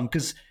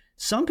 because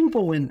some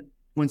people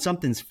when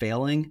something's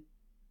failing,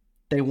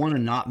 they want to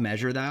not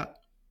measure that,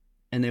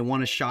 and they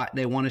want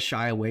to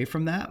shy away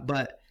from that.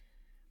 But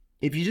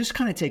if you just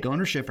kind of take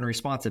ownership and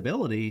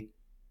responsibility,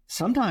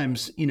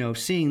 sometimes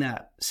seeing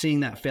that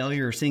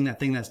failure, seeing that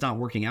thing that's not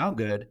working out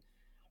good,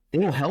 it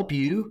will help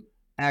you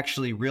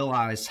actually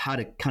realize how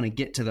to kind of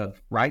get to the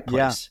right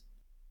place.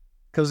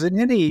 Because in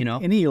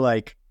any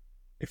like,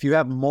 if you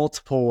have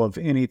multiple of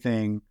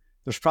anything,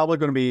 there's probably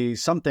going to be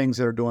some things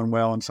that are doing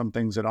well and some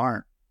things that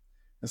aren't.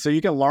 And so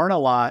you can learn a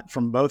lot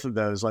from both of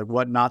those, like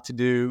what not to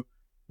do,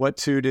 what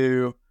to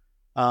do.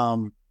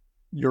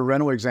 your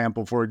rental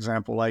example, for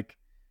example, like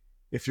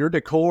if your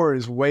decor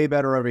is way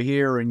better over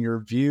here and your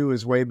view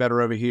is way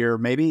better over here,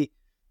 maybe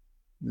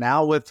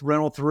now with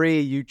rental 3,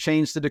 you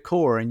change the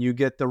decor and you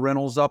get the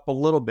rentals up a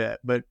little bit.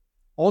 But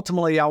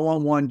ultimately, I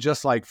want one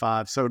just like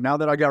 5. So now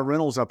that I got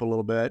rentals up a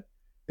little bit,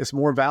 it's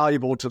more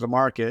valuable to the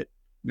market.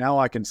 Now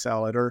I can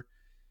sell it. Or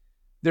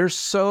there's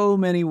so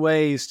many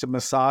ways to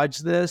massage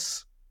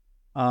this.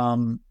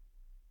 And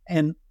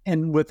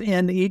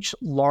within each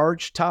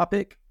large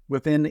topic,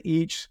 within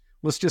each,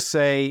 let's just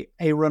say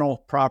a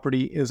rental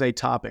property is a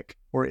topic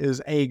or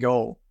is a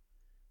goal.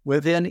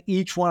 Within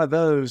each one of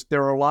those,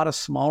 there are a lot of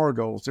smaller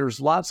goals.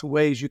 There's lots of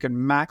ways you can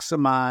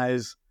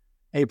maximize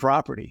a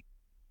property.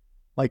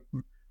 Like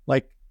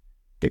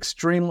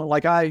extremely,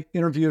 like I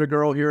interviewed a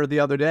girl here the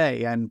other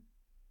day, and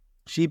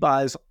she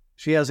has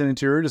an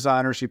interior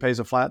designer. She pays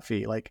a flat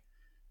fee. Like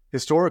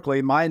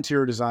historically, my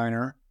interior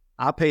designer,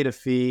 I paid a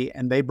fee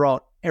and they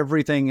brought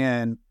everything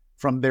in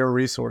from their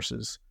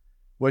resources.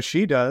 What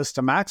she does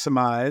to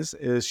maximize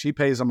is she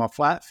pays them a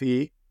flat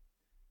fee.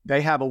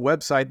 They have a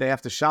website they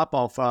have to shop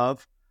off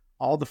of.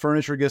 All the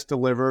furniture gets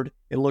delivered.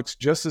 It looks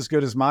just as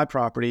good as my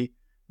property,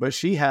 but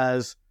she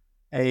has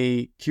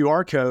a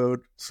QR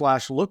code /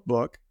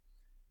 lookbook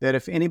that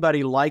if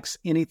anybody likes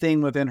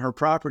anything within her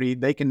property,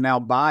 they can now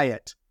buy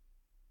it.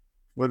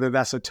 Whether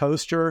that's a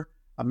toaster,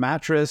 a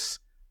mattress,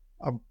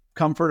 a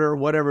comforter,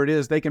 whatever it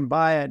is, they can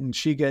buy it and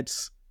she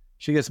gets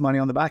money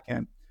on the back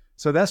end.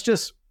 So that's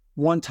just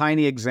one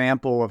tiny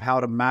example of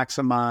how to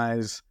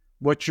maximize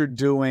what you're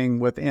doing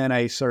within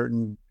a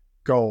certain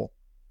goal,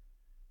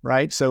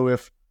 right? So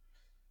if,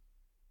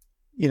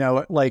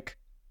 like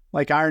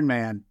Iron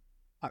Man,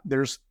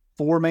 there's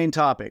 4 main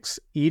topics: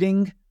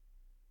 eating,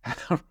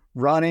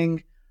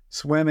 running,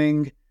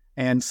 swimming,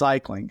 and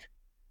cycling.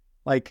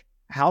 Like,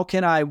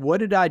 what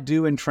did I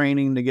do in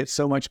training to get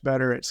so much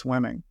better at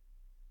swimming?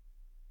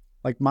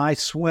 Like my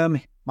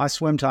swim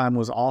time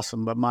was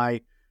awesome, but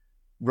my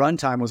run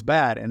time was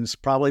bad. And it's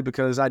probably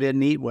because I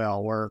didn't eat well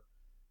or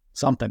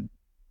something.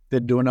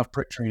 Didn't do enough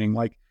prick training.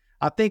 Like,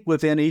 I think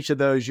within each of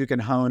those, you can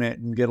hone it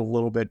and get a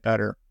little bit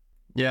better.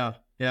 Yeah.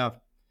 Yeah.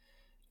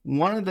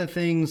 One of the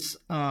things,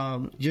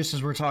 just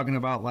as we're talking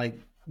about like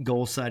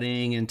goal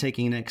setting and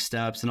taking next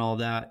steps and all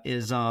that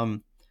is,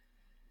 I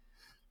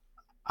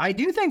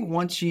do think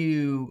once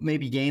you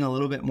maybe gain a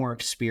little bit more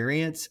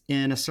experience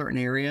in a certain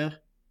area,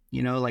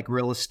 like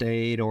real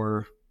estate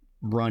or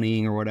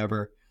running or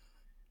whatever,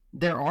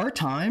 there are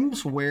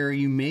times where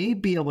you may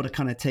be able to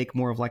kind of take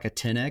more of like a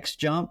 10x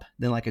jump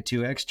than like a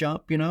 2x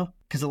jump,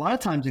 because a lot of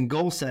times in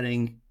goal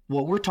setting,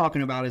 what we're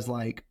talking about is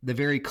like the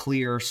very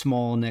clear,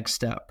 small next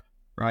step,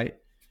 right?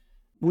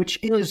 Which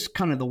is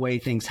kind of the way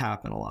things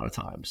happen a lot of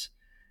times.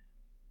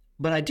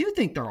 But I do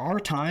think there are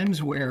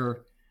times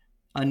where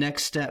a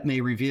next step may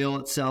reveal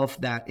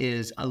itself that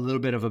is a little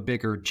bit of a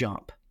bigger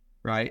jump,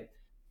 right?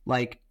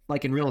 Like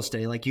in real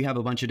estate, like you have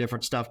a bunch of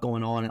different stuff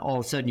going on and all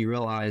of a sudden you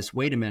realize,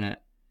 wait a minute,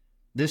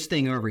 this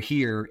thing over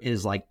here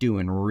is like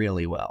doing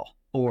really well,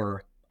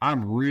 or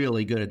I'm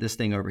really good at this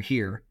thing over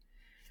here.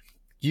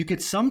 You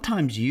could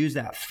sometimes use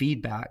that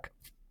feedback,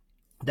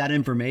 that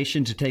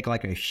information to take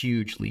like a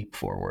huge leap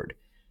forward.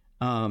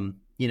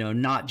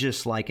 Not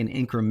just like an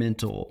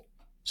incremental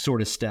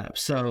sort of step.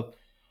 So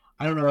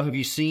I don't know, have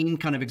you seen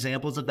kind of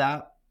examples of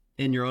that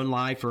in your own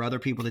life or other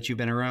people that you've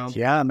been around?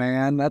 Yeah,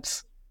 man,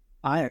 that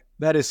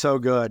is so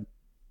good.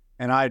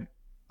 And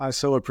I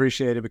so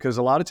appreciate it, because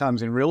a lot of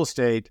times in real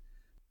estate,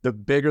 the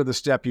bigger the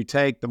step you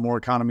take, the more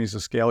economies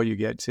of scale you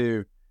get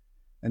too.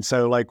 And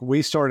so like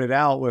we started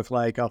out with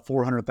like a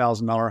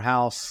 $400,000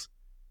 house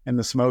in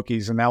the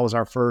Smokies, and that was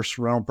our first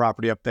rental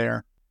property up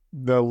there.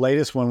 The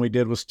latest one we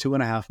did was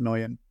 $2.5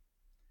 million,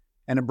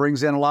 and it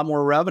brings in a lot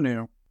more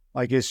revenue.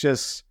 Like, it's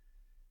just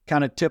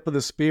kind of tip of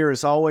the spear.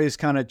 It's always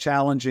kind of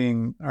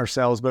challenging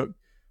ourselves. But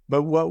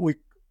what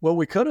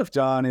we could have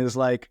done is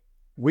like,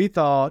 we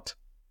thought,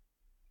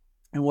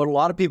 and what a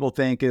lot of people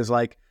think is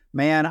like,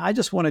 man, I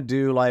just want to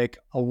do like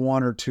a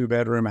 1 or 2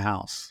 bedroom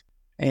house.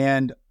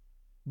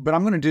 But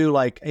I'm going to do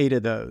like 8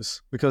 of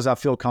those because I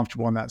feel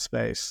comfortable in that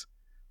space.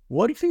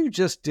 What if you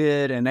just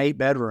did an 8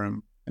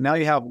 bedroom and now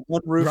you have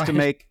one roof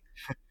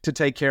to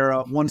take care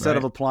of, one set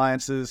of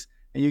appliances,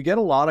 and you get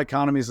a lot of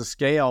economies of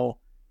scale,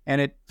 and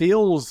it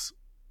feels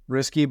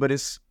risky, but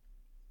it's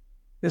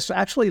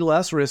actually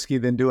less risky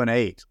than doing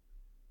 8,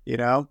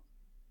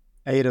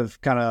 8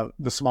 of kind of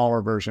the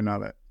smaller version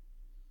of it.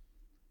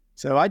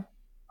 So I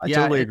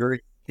totally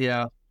agree.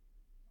 Yeah.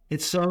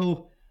 It's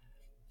so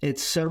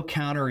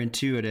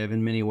counterintuitive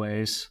in many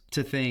ways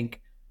to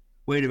think,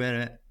 wait a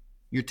minute,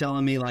 you're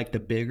telling me like the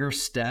bigger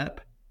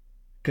step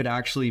could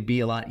actually be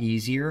a lot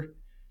easier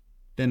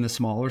than the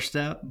smaller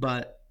step.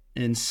 But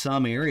in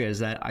some areas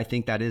that I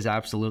think that is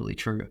absolutely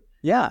true.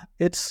 Yeah,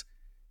 it's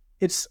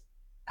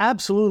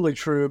absolutely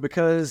true,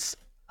 because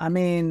I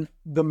mean,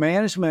 the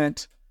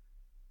management,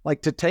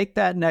 like to take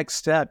that next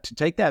step, to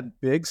take that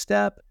big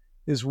step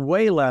is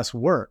way less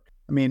work.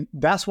 I mean,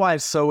 that's why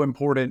it's so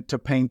important to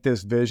paint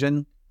this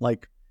vision,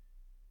 like,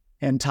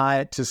 and tie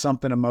it to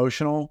something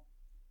emotional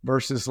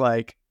versus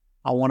like,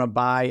 I want to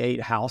buy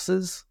 8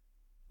 houses.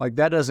 Like,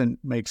 that doesn't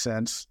make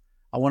sense.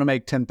 I want to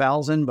make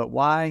 10,000, but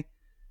why?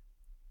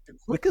 The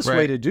quickest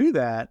way to do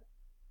that,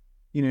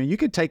 you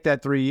could take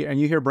that 3, and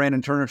you hear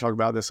Brandon Turner talk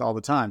about this all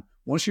the time.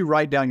 Once you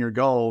write down your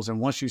goals and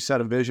once you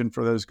set a vision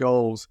for those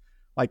goals,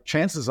 like,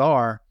 chances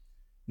are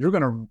you're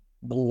going to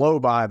blow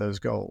by those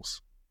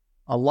goals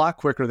a lot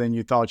quicker than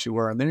you thought you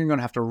were. And then you're going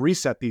to have to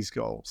reset these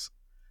goals.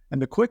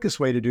 And the quickest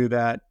way to do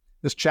that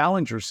is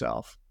challenge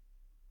yourself.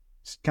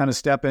 Just kind of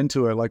step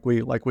into it, like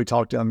we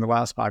talked on the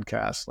last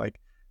podcast. Like,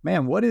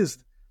 man, what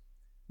is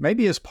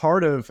maybe as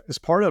part of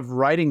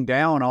writing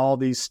down all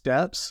these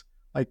steps,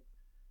 like,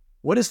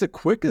 what is the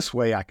quickest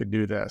way I could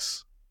do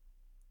this?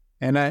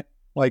 And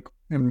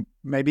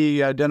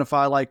maybe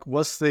identify, like,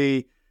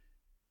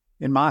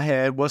 in my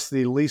head, what's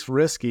the least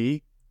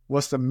risky?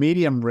 What's the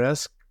medium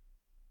risk,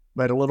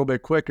 but a little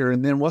bit quicker?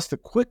 And then what's the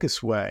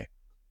quickest way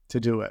to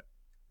do it?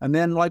 And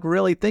then, like,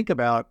 really think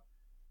about,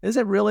 is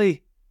it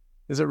really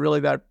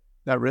that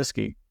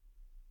risky?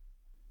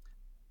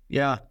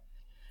 Yeah.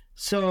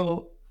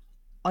 So,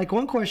 like,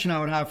 one question I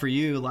would have for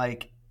you,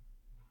 like,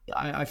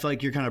 I feel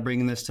like you're kind of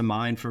bringing this to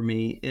mind for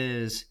me,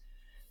 is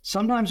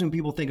sometimes when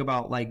people think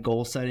about, like,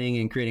 goal setting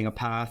and creating a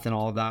path and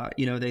all of that,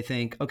 they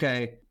think,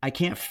 okay, I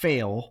can't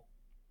fail.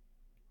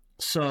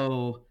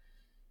 So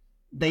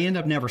they end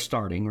up never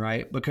starting,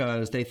 right?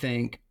 Because they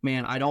think,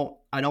 man, I don't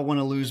want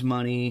to lose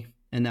money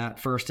in that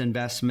first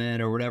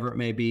investment or whatever it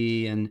may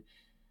be, and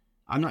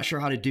I'm not sure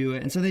how to do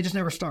it. And so they just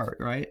never start,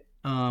 right?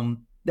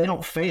 They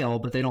don't fail,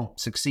 but they don't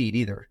succeed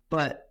either.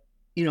 But,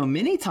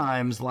 many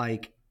times,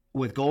 like,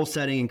 with goal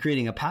setting and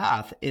creating a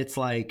path, it's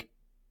like,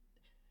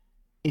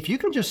 if you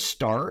can just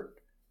start,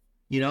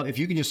 if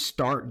you can just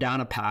start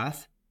down a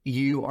path,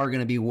 you are going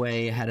to be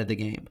way ahead of the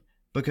game,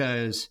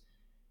 because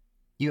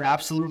you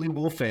absolutely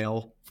will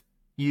fail.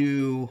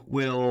 You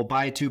will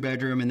buy a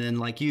 2-bedroom and then,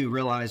 like, you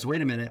realize,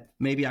 wait a minute,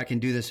 maybe I can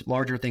do this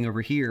larger thing over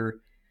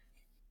here.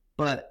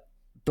 But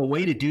the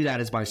way to do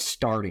that is by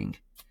starting.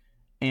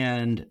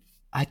 And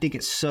I think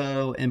it's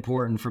so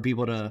important for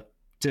people to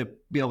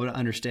be able to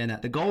understand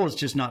that. The goal is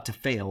just not to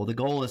fail. The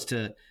goal is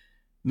to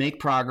make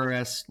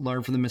progress,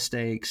 learn from the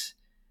mistakes,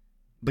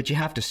 but you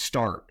have to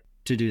start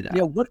to do that.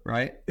 Yeah.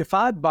 Right? If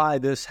I buy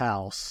this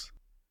house,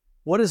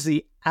 what is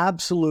the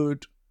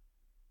absolute,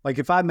 like,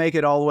 if I make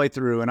it all the way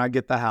through and I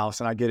get the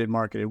house and I get it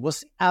marketed,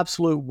 what's the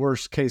absolute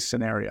worst case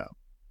scenario?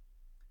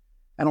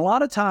 And a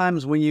lot of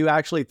times when you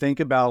actually think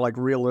about, like,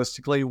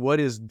 realistically, what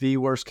is the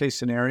worst case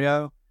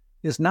scenario,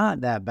 it's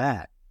not that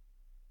bad.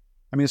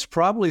 I mean, it's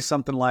probably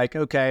something like,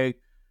 okay,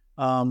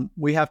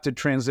 we have to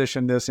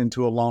transition this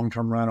into a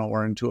long-term rental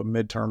or into a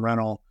midterm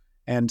rental,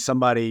 and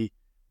somebody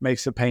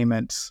makes the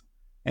payments,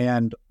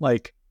 and,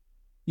 like,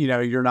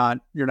 you're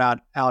not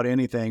out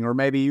anything, or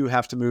maybe you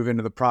have to move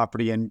into the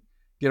property and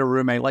get a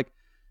roommate. Like,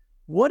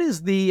 what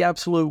is the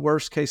absolute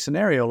worst case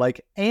scenario?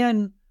 Like,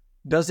 and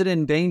does it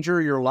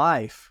endanger your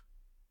life?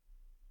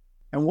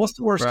 And what's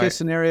the worst case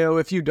scenario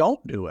if you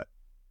don't do it?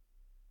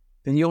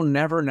 Then you'll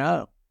never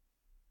know.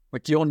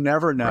 Like, you'll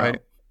never know. Right.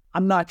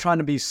 I'm not trying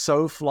to be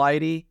so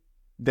flighty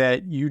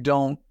that you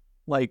don't,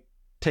 like,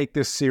 take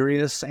this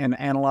serious and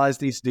analyze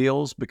these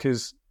deals,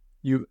 because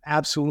you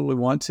absolutely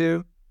want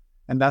to.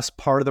 And that's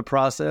part of the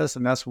process.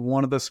 And that's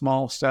one of the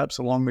small steps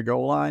along the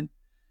goal line.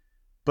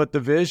 But the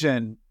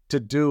vision to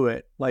do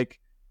it, like,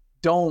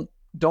 don't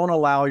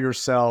allow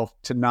yourself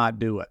to not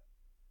do it.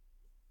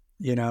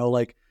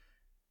 Like,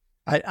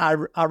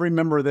 I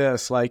remember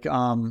this, like,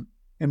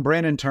 and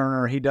Brandon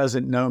Turner, he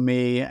doesn't know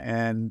me,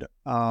 and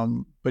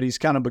but he's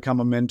kind of become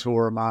a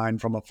mentor of mine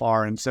from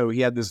afar. And so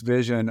he had this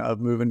vision of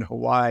moving to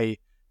Hawaii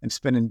and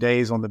spending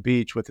days on the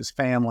beach with his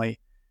family.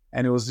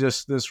 And it was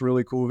just this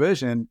really cool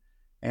vision.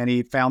 And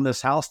he found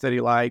this house that he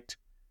liked,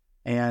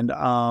 and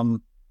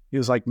he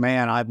was like,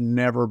 man, I've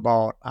never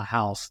bought a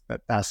house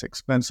that's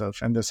expensive.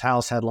 And this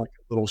house had, like,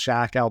 a little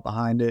shack out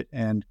behind it.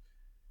 And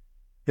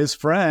his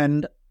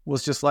friend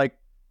was just like,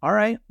 all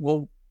right,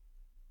 well,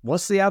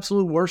 what's the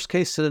absolute worst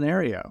case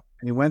scenario?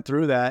 And he went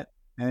through that,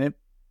 and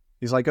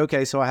he's like,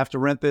 okay, so I have to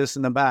rent this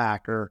in the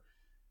back, or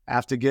I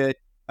have to get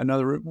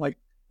another room. Like,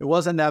 it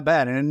wasn't that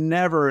bad. And it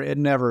never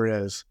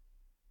is.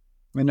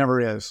 It never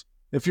is.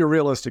 If you're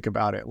realistic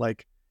about it,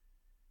 like,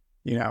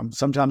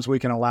 sometimes we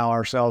can allow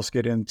ourselves to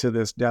get into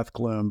this death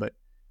gloom, but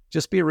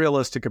just be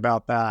realistic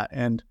about that.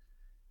 And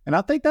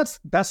I think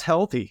that's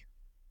healthy.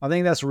 I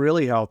think that's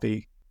really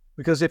healthy,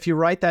 because if you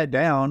write that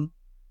down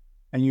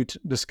and you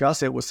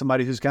discuss it with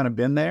somebody who's kind of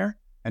been there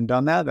and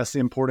done that, that's the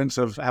importance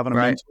of having a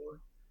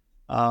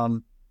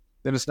mentor.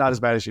 Then it's not as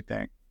bad as you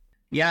think.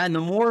 Yeah. And the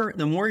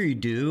more you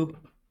do,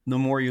 the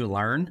more you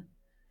learn.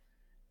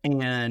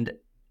 And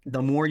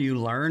the more you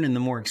learn and the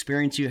more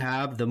experience you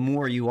have, the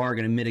more you are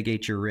going to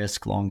mitigate your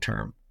risk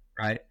long-term,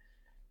 right?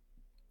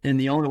 And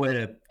the only way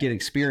to get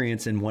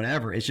experience in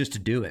whatever is just to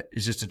do it.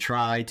 It's just to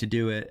try to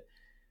do it.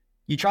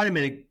 You try to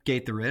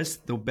mitigate the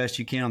risk the best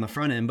you can on the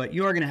front end, but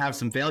you are going to have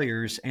some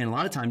failures. And a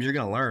lot of times you're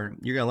going to learn.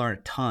 You're going to learn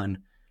a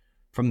ton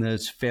from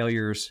those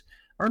failures,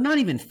 or not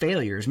even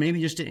failures. Maybe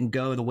just didn't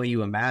go the way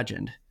you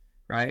imagined,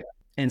 right?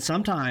 And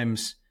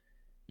sometimes,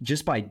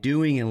 just by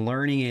doing and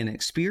learning and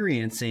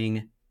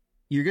experiencing,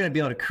 you're going to be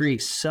able to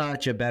create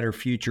such a better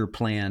future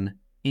plan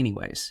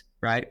anyways,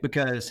 right?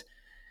 Because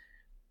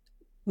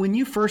when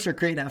you first are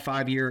creating that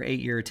 5-year,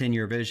 8-year,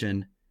 10-year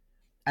vision,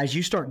 as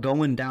you start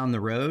going down the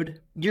road,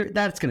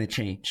 that's going to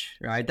change,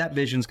 right? That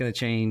vision's going to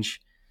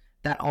change.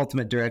 That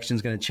ultimate direction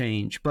is going to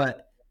change.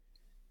 But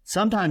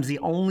sometimes the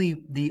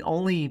only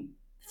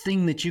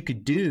thing that you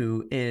could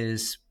do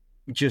is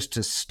just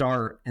to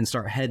start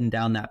heading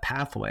down that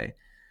pathway,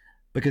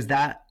 because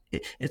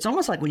it's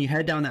almost like when you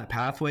head down that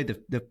pathway,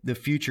 the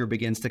future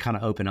begins to kind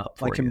of open up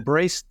for you. Like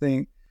embrace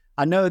things.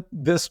 I know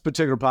this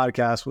particular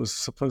podcast was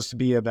supposed to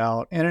be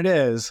about, and it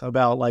is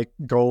about, like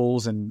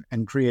goals and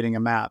creating a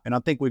map. And I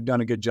think we've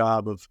done a good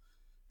job of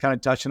kind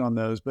of touching on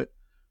those. But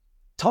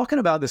talking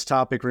about this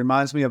topic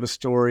reminds me of a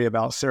story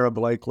about Sarah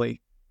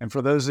Blakely. And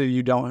for those of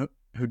you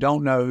who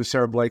don't know who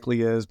Sarah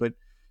Blakely is, but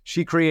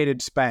she created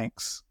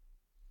Spanx.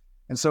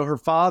 And so her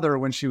father,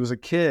 when she was a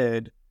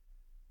kid,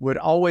 would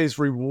always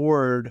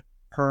reward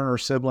her and her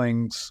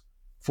siblings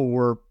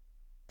for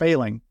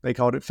failing. They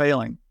called it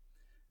failing.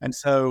 And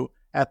so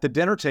at the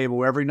dinner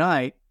table every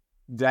night,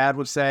 Dad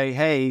would say,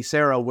 "Hey,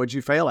 Sarah, what'd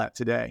you fail at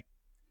today?"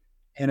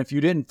 And if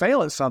you didn't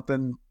fail at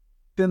something,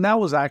 then that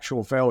was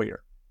actual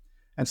failure.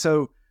 And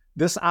so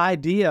this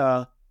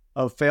idea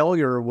of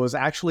failure was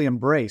actually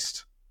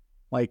embraced.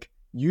 Like,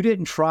 you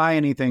didn't try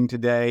anything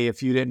today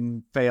if you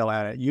didn't fail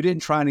at it. You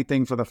didn't try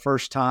anything for the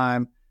first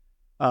time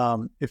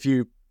if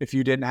you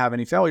didn't have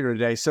any failure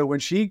today. So when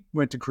she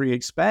went to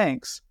create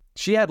Spanx,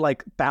 she had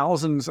like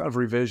thousands of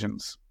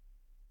revisions.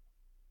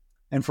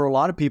 And for a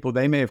lot of people,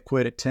 they may have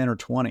quit at 10 or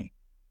 20.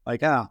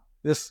 Like,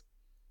 this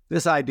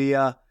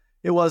idea,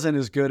 it wasn't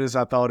as good as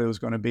I thought it was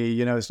going to be.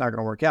 It's not going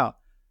to work out.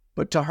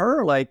 But to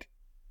her, like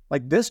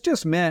this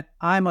just meant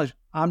I'm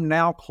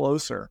now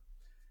closer.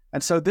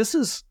 And so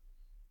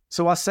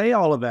so I say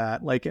all of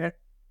that, like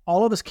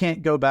all of us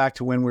can't go back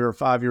to when we were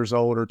 5 years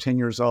old or 10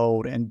 years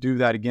old and do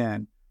that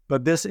again.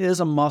 But this is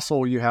a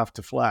muscle you have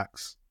to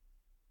flex.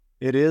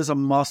 It is a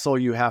muscle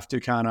you have to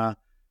kind of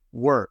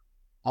work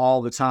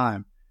all the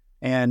time.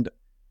 And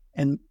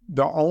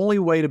the only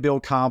way to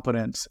build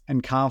competence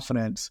and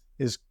confidence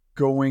is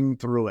going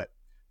through it.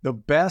 The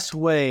best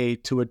way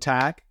to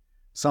attack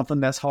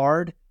something that's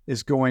hard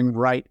is going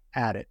right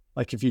at it.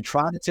 Like, if you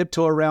try to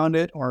tiptoe around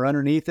it or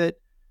underneath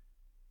it,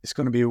 it's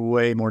going to be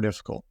way more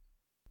difficult.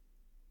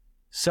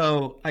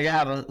 So I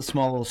have a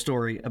small little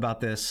story about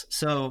this.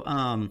 So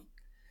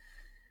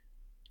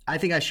I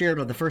think I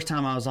shared the first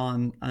time I was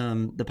on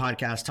the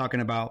podcast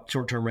talking about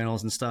short-term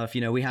rentals and stuff.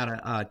 We had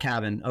a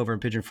cabin over in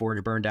Pigeon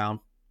Forge burned down,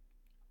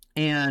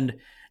 and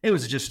it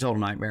was just a total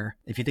nightmare.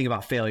 If you think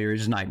about failure,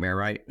 it's just a nightmare,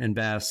 right?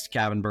 Invest,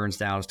 cabin burns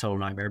down, it's a total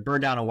nightmare.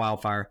 Burned down a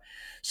wildfire.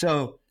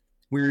 So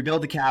we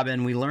rebuild the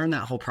cabin. We learn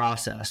that whole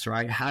process,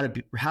 right? How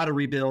to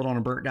rebuild on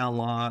a burnt down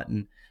lot,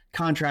 and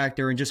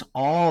contractor, and just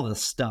all the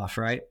stuff,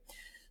 right?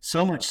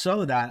 So much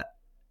so that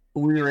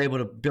we were able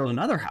to build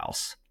another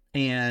house.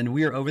 And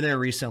we were over there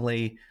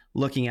recently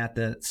looking at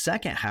the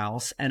second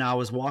house, and I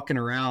was walking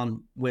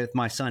around with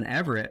my son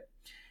Everett,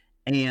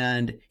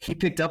 and he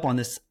picked up on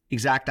this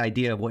exact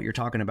idea of what you're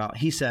talking about.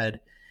 He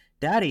said,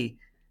 "Daddy,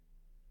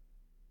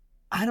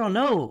 I don't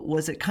know,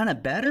 was it kind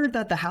of better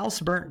that the house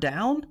burnt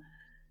down?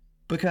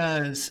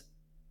 Because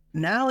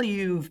now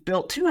you've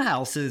built 2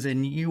 houses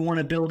and you want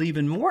to build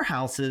even more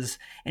houses."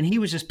 And he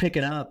was just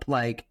picking up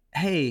like,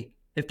 hey,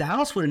 if the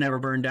house would have never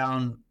burned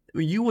down,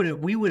 we would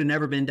have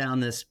never been down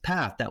this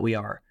path that we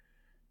are,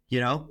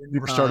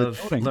 never started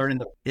building.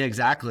 Learning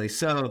exactly.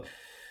 So,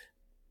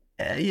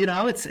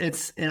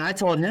 it's, and I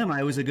told him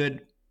it was a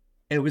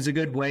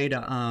good way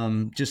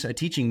to, just a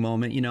teaching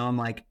moment. I'm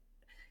like,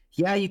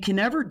 yeah, you can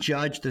never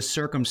judge the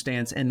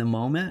circumstance in the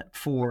moment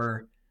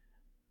for,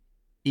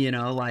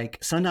 like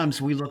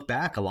sometimes we look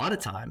back a lot of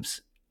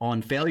times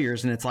on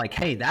failures and it's like,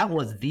 hey, that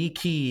was the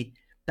key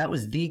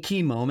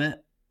moment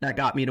that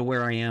got me to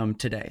where I am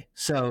today.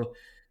 So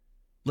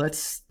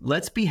let's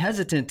be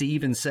hesitant to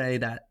even say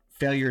that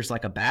failure is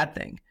like a bad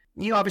thing.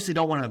 You obviously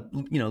don't want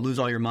to, lose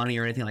all your money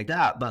or anything like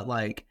that. But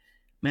like,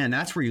 man,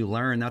 that's where you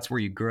learn. That's where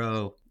you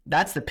grow.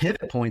 That's the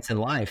pivot points in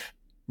life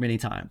many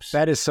times.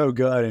 That is so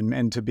good.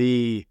 And to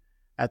be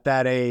at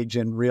that age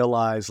and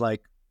realize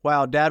like,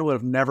 wow, Dad would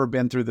have never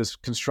been through this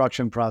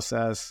construction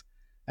process.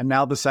 And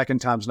now the second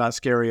time's not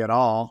scary at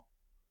all.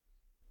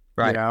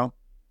 Right.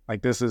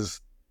 Like this is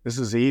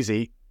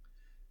easy.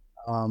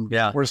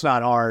 Yeah. Where it's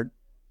not hard.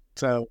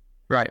 So,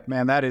 right,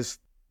 man, that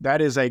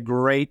is a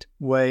great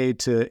way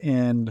to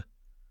end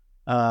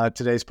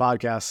today's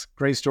podcast.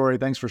 Great story.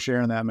 Thanks for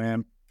sharing that,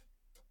 man.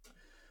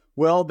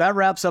 Well, that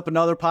wraps up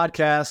another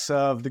podcast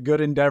of the Good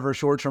Endeavor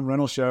Short-Term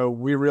Rental Show.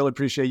 We really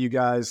appreciate you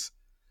guys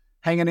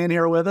hanging in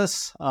here with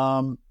us.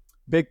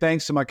 Big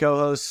thanks to my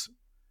co-hosts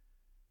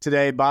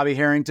today, Bobby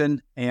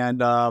Herrington,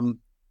 and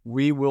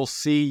we will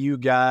see you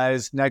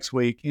guys next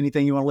week.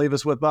 Anything you want to leave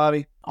us with,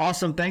 Bobby?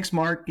 Awesome. Thanks,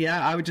 Mark.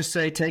 Yeah, I would just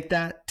say take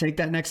that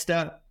next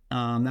step.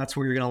 That's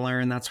where you're going to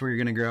learn. That's where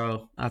you're going to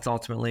grow. That's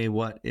ultimately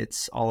what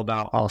it's all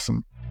about.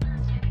 Awesome.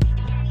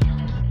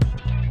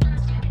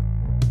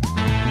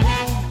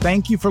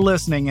 Thank you for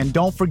listening, and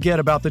don't forget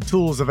about the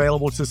tools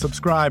available to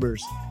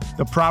subscribers: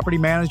 the Property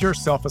Manager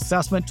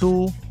Self-Assessment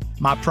Tool,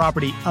 my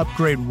Property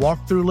Upgrade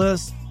Walkthrough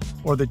List,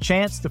 or the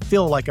chance to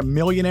feel like a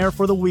millionaire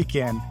for the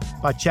weekend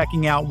by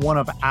checking out one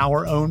of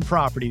our own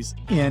properties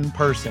in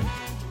person.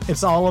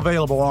 It's all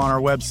available on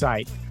our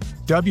website,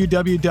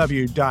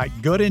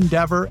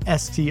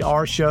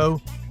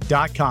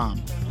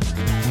 www.goodendeavorstrshow.com.